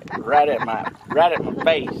rod like right at my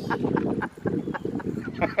face.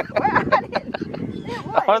 Well, I didn't.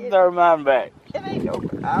 I'll throw mine back. It ain't no.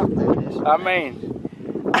 I'll do this. I mean,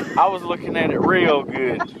 I was looking at it real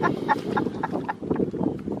good.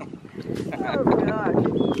 Oh gosh.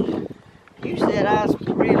 You said I was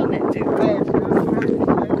reeling it too fast. And I was trying to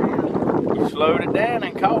slow down. You slowed it down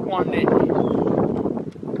and caught one, didn't you?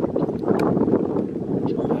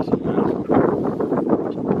 That's a nice one.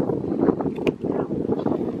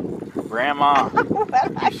 Grandma, Well, I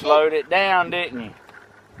you can't- slowed it down, didn't you?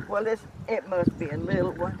 Well, it must be a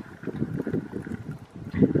little one.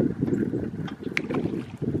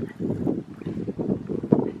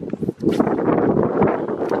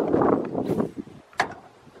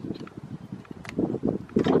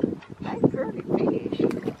 They pretty fish.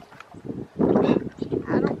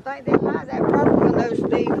 I don't think they like that purple one, though,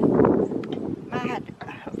 Steve. Might have to,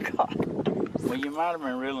 oh, God. Well, you might have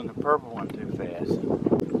been reeling the purple one too fast.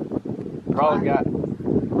 Probably got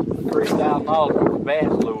 $3,000 worth of bass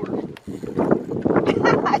lures.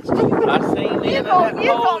 I seen the end of that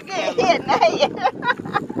You're hole going to get again. hit in the head.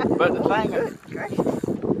 But the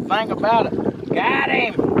thing about it, got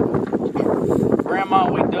him. Grandma,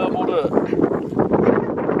 we doubled up.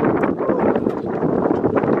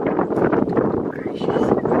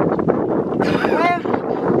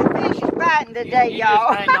 Well, the fish is biting today, You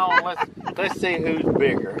y'all. just hang on. Let's see who's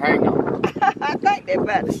bigger. Hang on. I think they're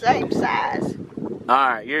about the same size. All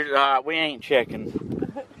right, we ain't checking.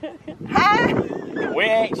 Huh? We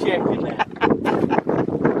ain't checking that.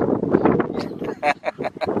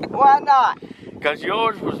 Why not? Cause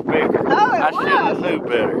yours was bigger. Oh, it I should have was. knew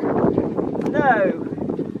better. No.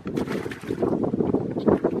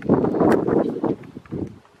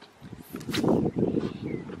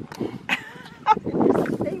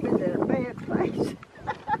 Steven's in a bad place.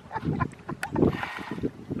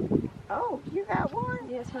 Oh, you got one?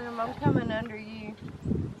 Yes, ma'am. I'm coming under you.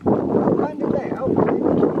 Under there. Oh,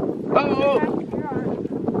 Oh, You're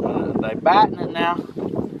all right. they biting it now.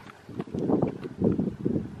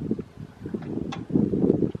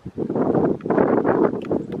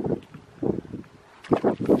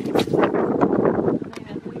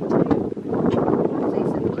 I see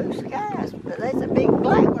some blue skies, but there's a big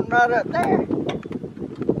black one right up there.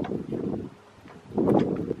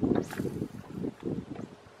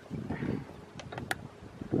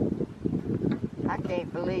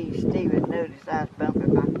 can't believe Stephen noticed I was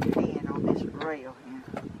bumping my pen on this rail here.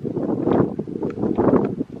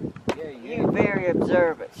 Yeah, You're very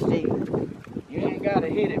observant, Stephen. you ain't got to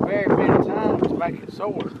hit it very many times to make it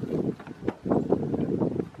sore.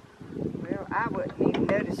 Well, I wasn't even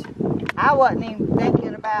noticing. I wasn't even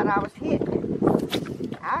thinking about I was hitting it.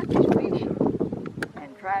 I was just fishing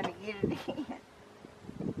and trying to get it in.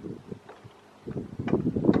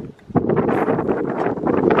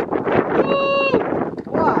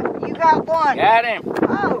 What? You got one? Got him.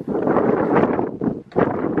 Oh.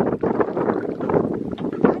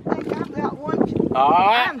 I think I've got one too. All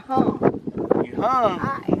right. I'm hung. You hung.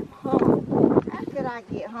 I am hung. How could I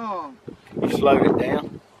get hung? You slowed it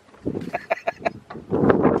down.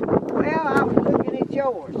 Well, I was looking at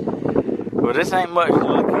yours. Well, this ain't much to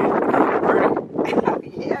look at. Pretty.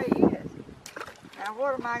 Yeah, he is. Now,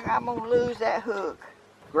 what am I'm going to lose that hook.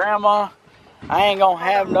 Grandma, I ain't gonna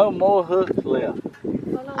have no more hooks left.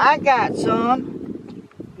 I got some.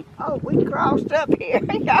 Oh, we crossed up here. You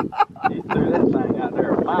threw that thing out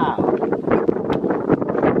there a mile.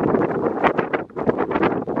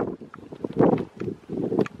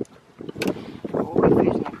 Oh, we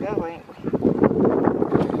fishing to go, ain't we?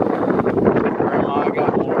 Grandma, I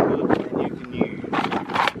got more hooks than you can use.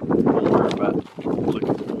 Don't worry about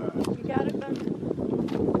looking for none. You got it, bud?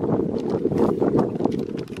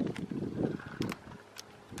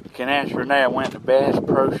 You can ask Renee, I went to Bass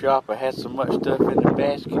Pro Shop. I had so much stuff in the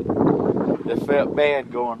basket that felt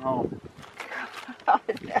bad going home.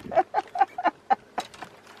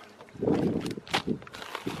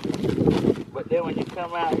 But then when you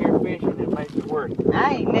come out here fishing, it makes it worth it.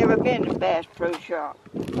 I ain't never been to Bass Pro Shop.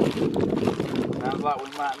 Sounds like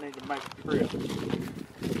we might need to make a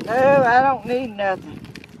trip. No, I don't need nothing.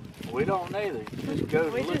 We don't either. Just go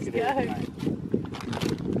We look just at go. everything.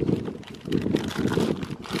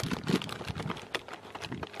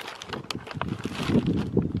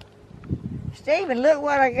 Stephen, look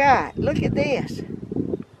what I got. Look at this.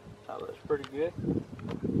 Oh, that's pretty good.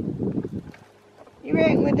 You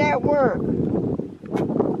reckon would that work?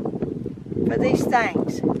 For these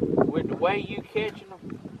things? With the way you catching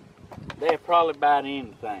them, they'll probably bite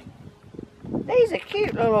anything. These are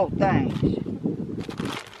cute little things.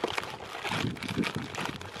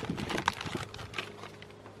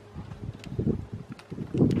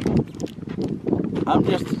 I'm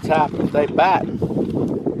just the type if they biting.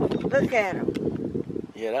 Look at them.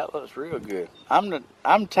 Yeah, that looks real good. I'm the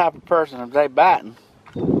type of person if they biting.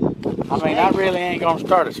 I mean, I really ain't gonna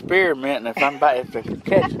start experimenting if I'm if they're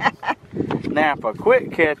catching them. Now, if I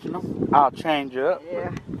quit catching them, I'll change up.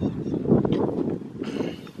 Yeah.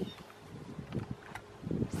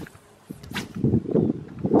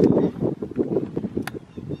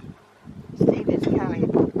 Stephen's kind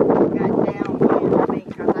of got down on me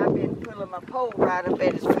because I've been pulling my pole right up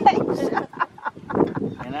at his face.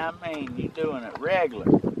 And I mean, you doing it regular.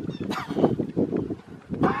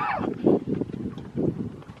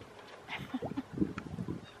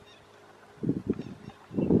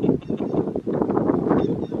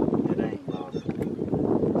 It ain't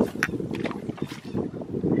bothered.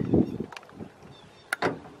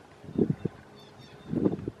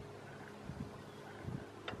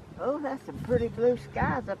 Oh, that's some pretty blue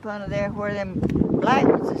skies up under there where them black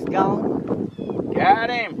ones is gone. Got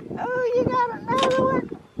him. Oh, you got another one?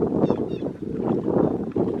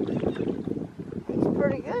 He's a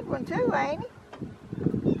pretty good one too, ain't he?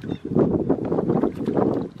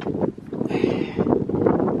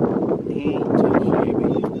 He ain't too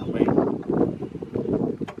shabby. I mean,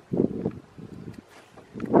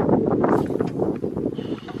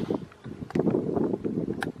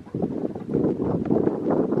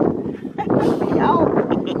 Oh,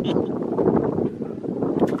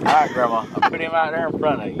 all right, Grandma. I'll put him out there in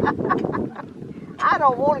front of you. I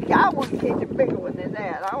don't want to. I want to catch a bigger one than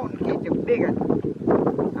that. I want to catch a bigger. I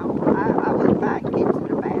wouldn't mind catching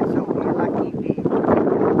a bass over here like you did.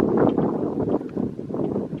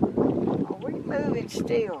 Are we moving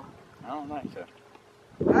still? I don't think so.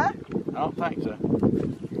 Huh? I don't think so.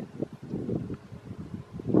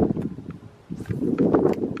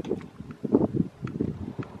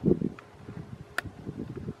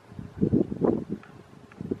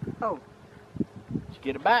 Oh. Did you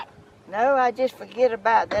get a bite? No, I just forget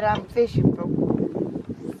about that I'm fishing for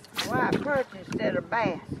white perch instead of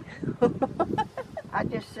bass. I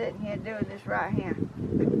just sitting here doing this right here.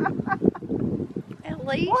 At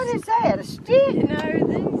least. What is that? A stick? You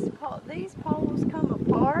know, these poles come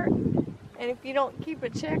apart, and if you don't keep a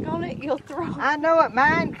check on it, you'll throw it. I know it.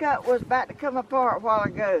 Mine was about to come apart a while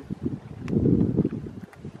ago.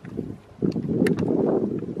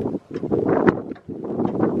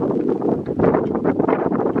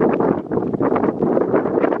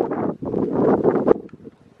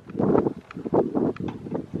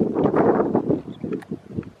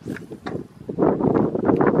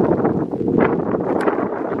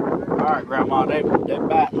 right, Grandma. They're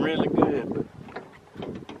biting really good.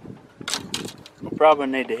 We'll probably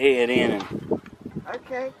need to head in and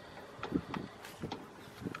Okay.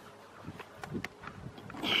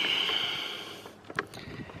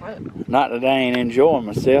 not that I ain't enjoying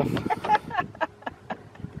myself.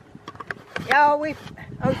 Y'all,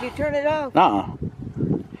 oh, you turn it off? Nuh-uh.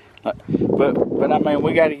 But I mean,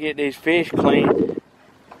 we got to get these fish clean.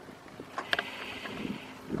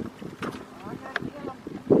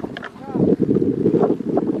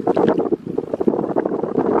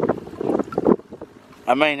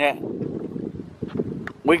 I mean,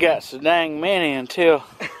 we got so dang many until...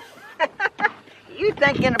 You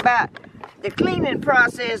thinking about the cleaning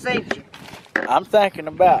process, ain't you? I'm thinking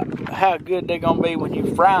about how good they're going to be when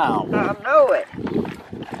you fry them. I know it.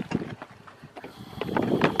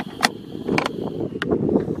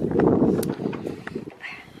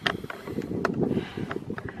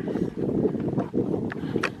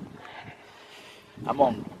 I'm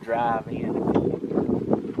going to drive in.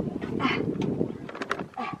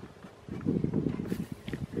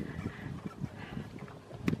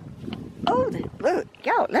 Oh, look,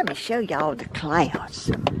 y'all, let me show y'all the clouds.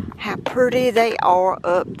 How pretty they are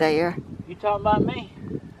up there. You talking about me?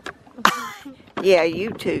 Yeah,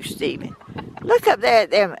 you too, Stephen. Look up there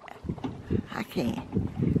at them. I can't.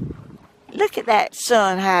 Look at that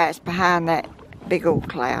sun how it's behind that big old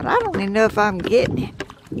cloud. I don't even know if I'm getting it.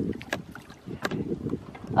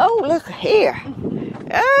 Oh, look here.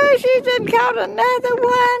 Oh, she done caught another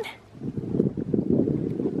one.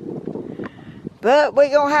 But we're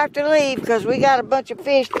going to have to leave because we got a bunch of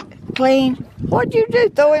fish to clean. What'd you do?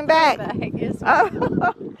 Throw him back? Yes,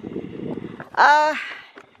 Oh.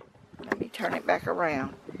 Let me turn it back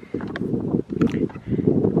around.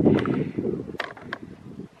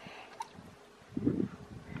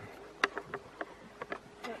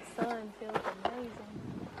 that sun feels amazing.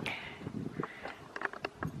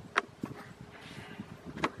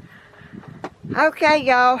 Okay,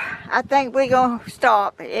 y'all. I think we're going to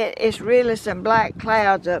stop. It's really some black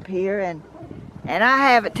clouds up here. And I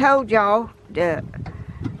haven't told y'all to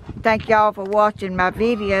thank y'all for watching my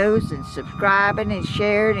videos and subscribing and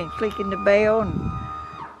sharing and clicking the bell.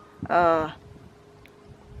 And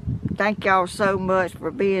thank y'all so much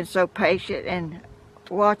for being so patient and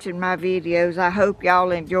watching my videos. I hope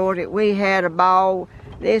y'all enjoyed it. We had a ball.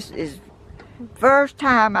 This is first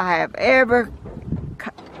time I have ever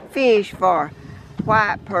fished for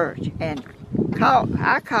white perch and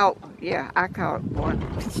I caught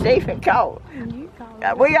one. Stephen caught. You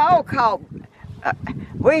caught We all caught.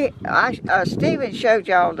 Stephen showed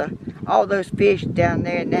y'all all those fish down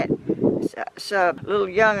there in that little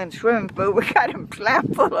young'un swimming pool. We got them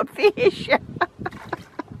slam full of fish.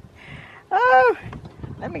 Oh,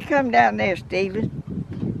 let me come down there,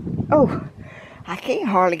 Stephen. Oh, I can't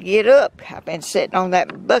hardly get up. I've been sitting on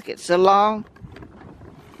that bucket so long.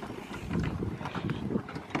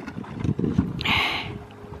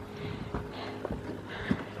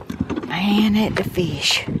 Man, at the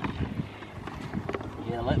fish.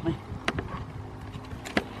 Yeah, let me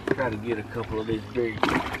try to get a couple of these big.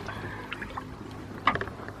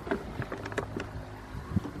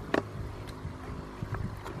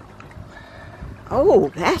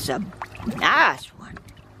 Oh, that's a nice one.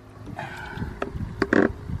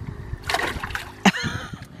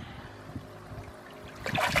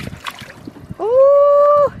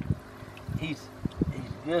 Ooh. He's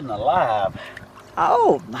good and alive.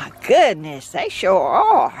 Oh my goodness, they sure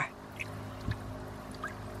are.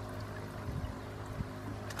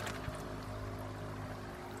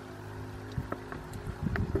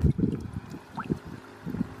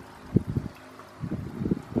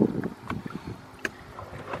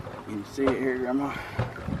 You see it here, Grandma?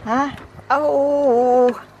 Huh?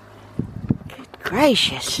 Oh, good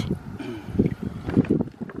gracious.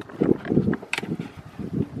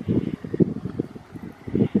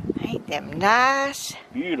 Ain't them nice?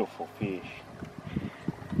 Beautiful fish.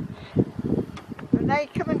 Renee,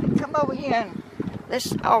 come over here and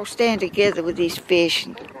let's all stand together with these fish.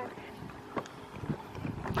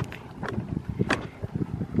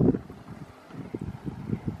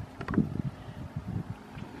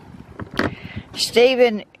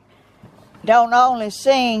 Stephen don't only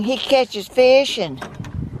sing, he catches fish and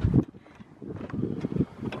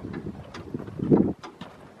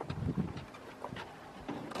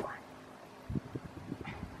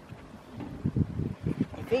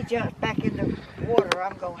if he jumps back in the water,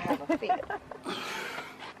 I'm gonna have a fit.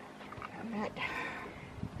 I'm not.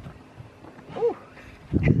 Ooh.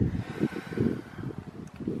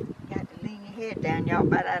 Got to lean your head down, y'all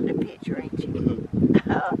about out of the picture, ain't you?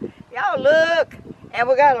 Y'all look, and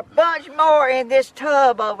we got a bunch more in this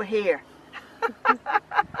tub over here.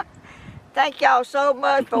 Thank y'all so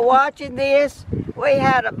much for watching this. We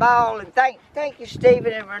had a ball, and thank you,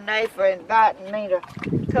 Stephen and Renee, for inviting me to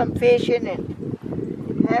come fishing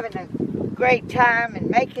and having a great time and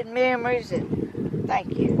making memories. And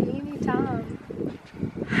thank you. Anytime.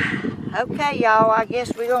 Okay, y'all. I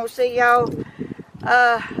guess we're gonna see y'all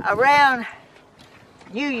around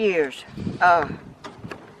New Year's.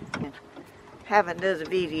 Have another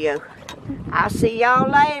video. I'll see y'all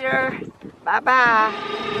later. Bye-bye.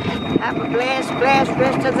 Have a blessed rest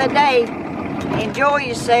of the day. Enjoy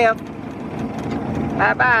yourself.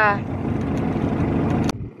 Bye-bye.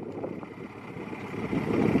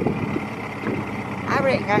 I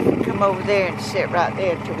reckon I can come over there and sit right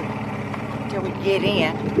there till we get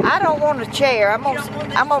in. I don't want a chair. I'm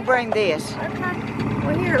gonna bring this. Okay.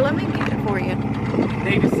 Well, here, let me get it for you.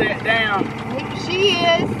 Need to sit down. She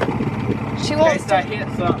is. She wants to hit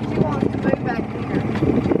something. She wants to move back here.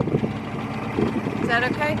 Is that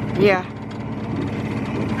okay? Yeah.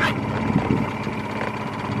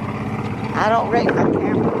 I don't reckon my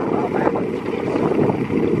camera will fall back.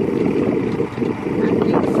 I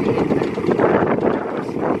can't see it.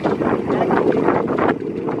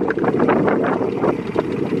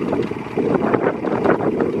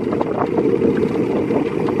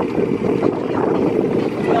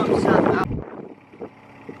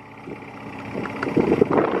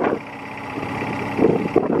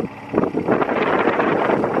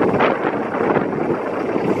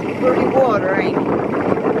 Pretty water, ain't it?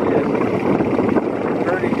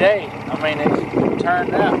 Pretty day. I mean, it's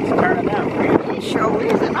turned out. It's turning out pretty. It sure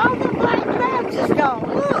is, and all the black crabs is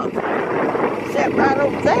gone. Look, except right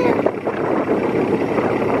over there.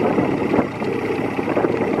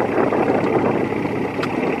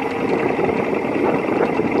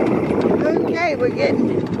 Okay, we're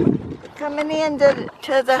coming into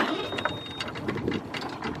the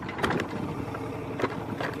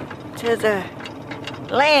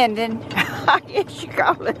landing, I guess you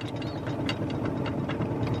call it.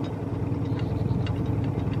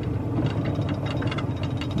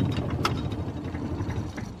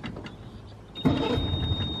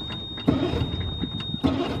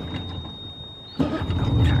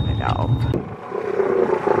 Turn it off.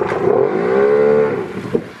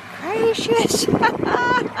 Gracious.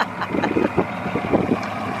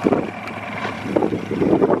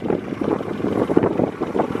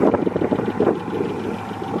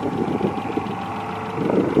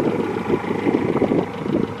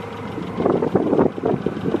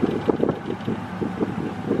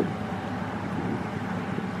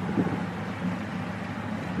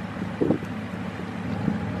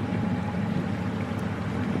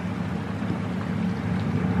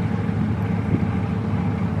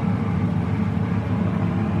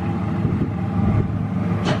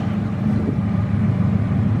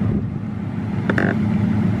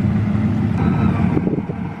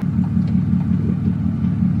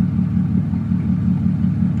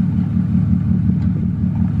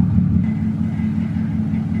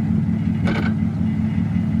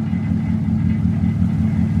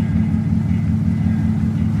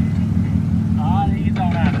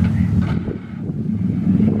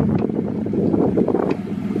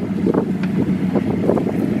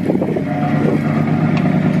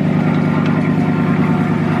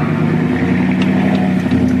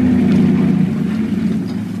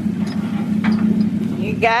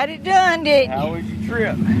 Got it done, didn't you? How was your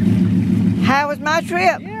trip? How was my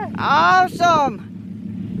trip? Yeah.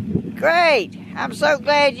 Awesome. Great. I'm so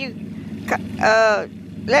glad you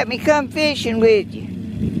let me come fishing with you.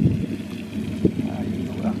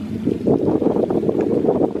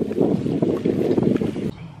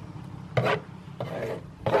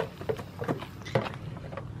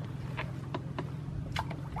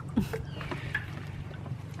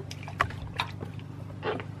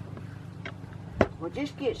 Well,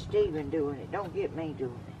 just get Stephen doing it. Don't get me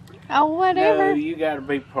doing it. Oh, whatever. No, you got to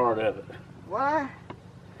be part of it. Why?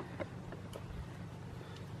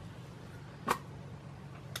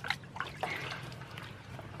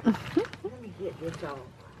 Let me get this off.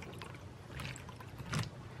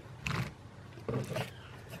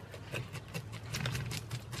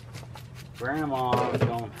 Grandma's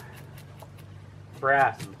going to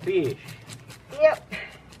fry some fish. Yep.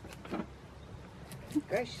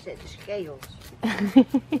 Gracious at the scales.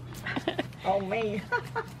 On me.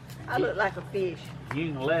 I look like a fish.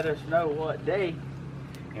 You can let us know what day,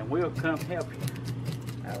 and we'll come help you.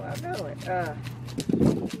 Oh, I know it.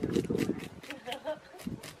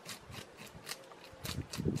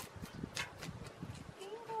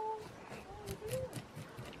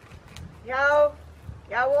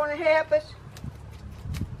 Y'all want to help us?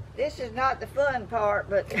 This is not the fun part,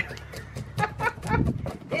 but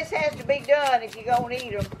has to be done if you're gonna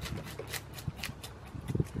eat them.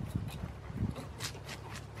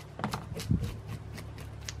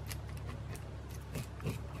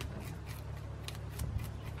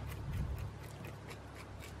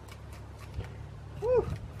 Whew.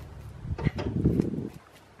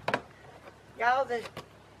 Y'all, the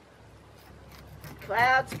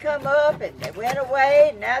clouds come up and they went away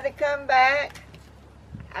and now they come back.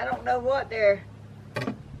 I don't know what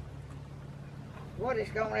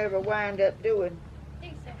it's gonna ever wind up doing.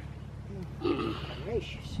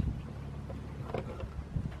 Delicious.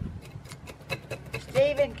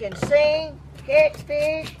 Stephen can sing, catch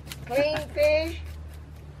fish, clean fish.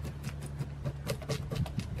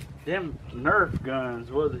 Them Nerf guns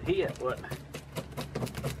was a hit, wasn't it?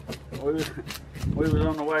 We was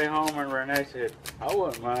on the way home and Renee said, I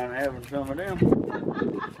wouldn't mind having some of them.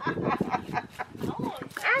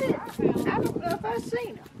 I don't know if I've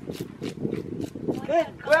seen them.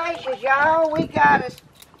 Good gracious, y'all, we got us.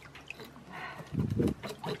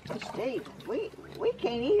 Steve, we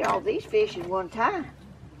can't eat all these fish at one time.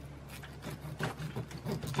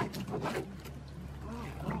 Oh,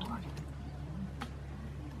 Lord.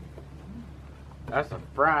 That's a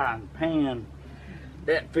frying pan.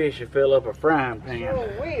 That fish will fill up a frying pan. Sure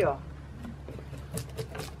will.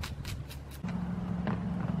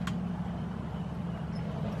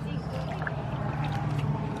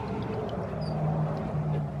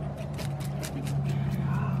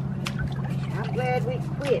 I'm glad we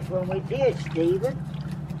quit when we did, Stephen.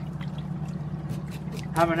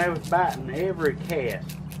 I mean, they was biting every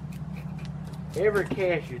cast. Every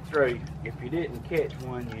cast you threw, if you didn't catch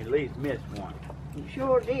one, you at least missed one. You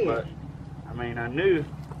sure did. But, I mean, I knew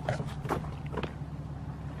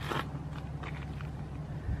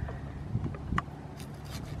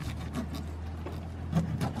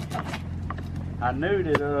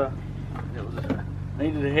that it was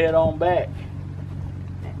needed to head on back.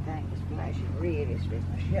 That thing is flashing red. It's supposed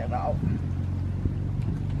to shut off.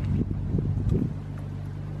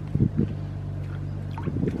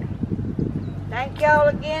 Thank y'all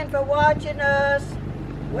again for watching us.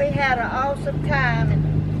 We had an awesome time, and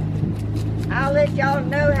I'll let y'all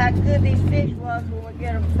know how good these fish was when we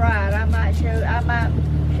get them fried. I might show the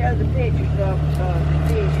pictures of the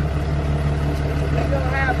fish. We're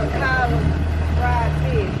gonna have a pile of fried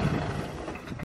fish.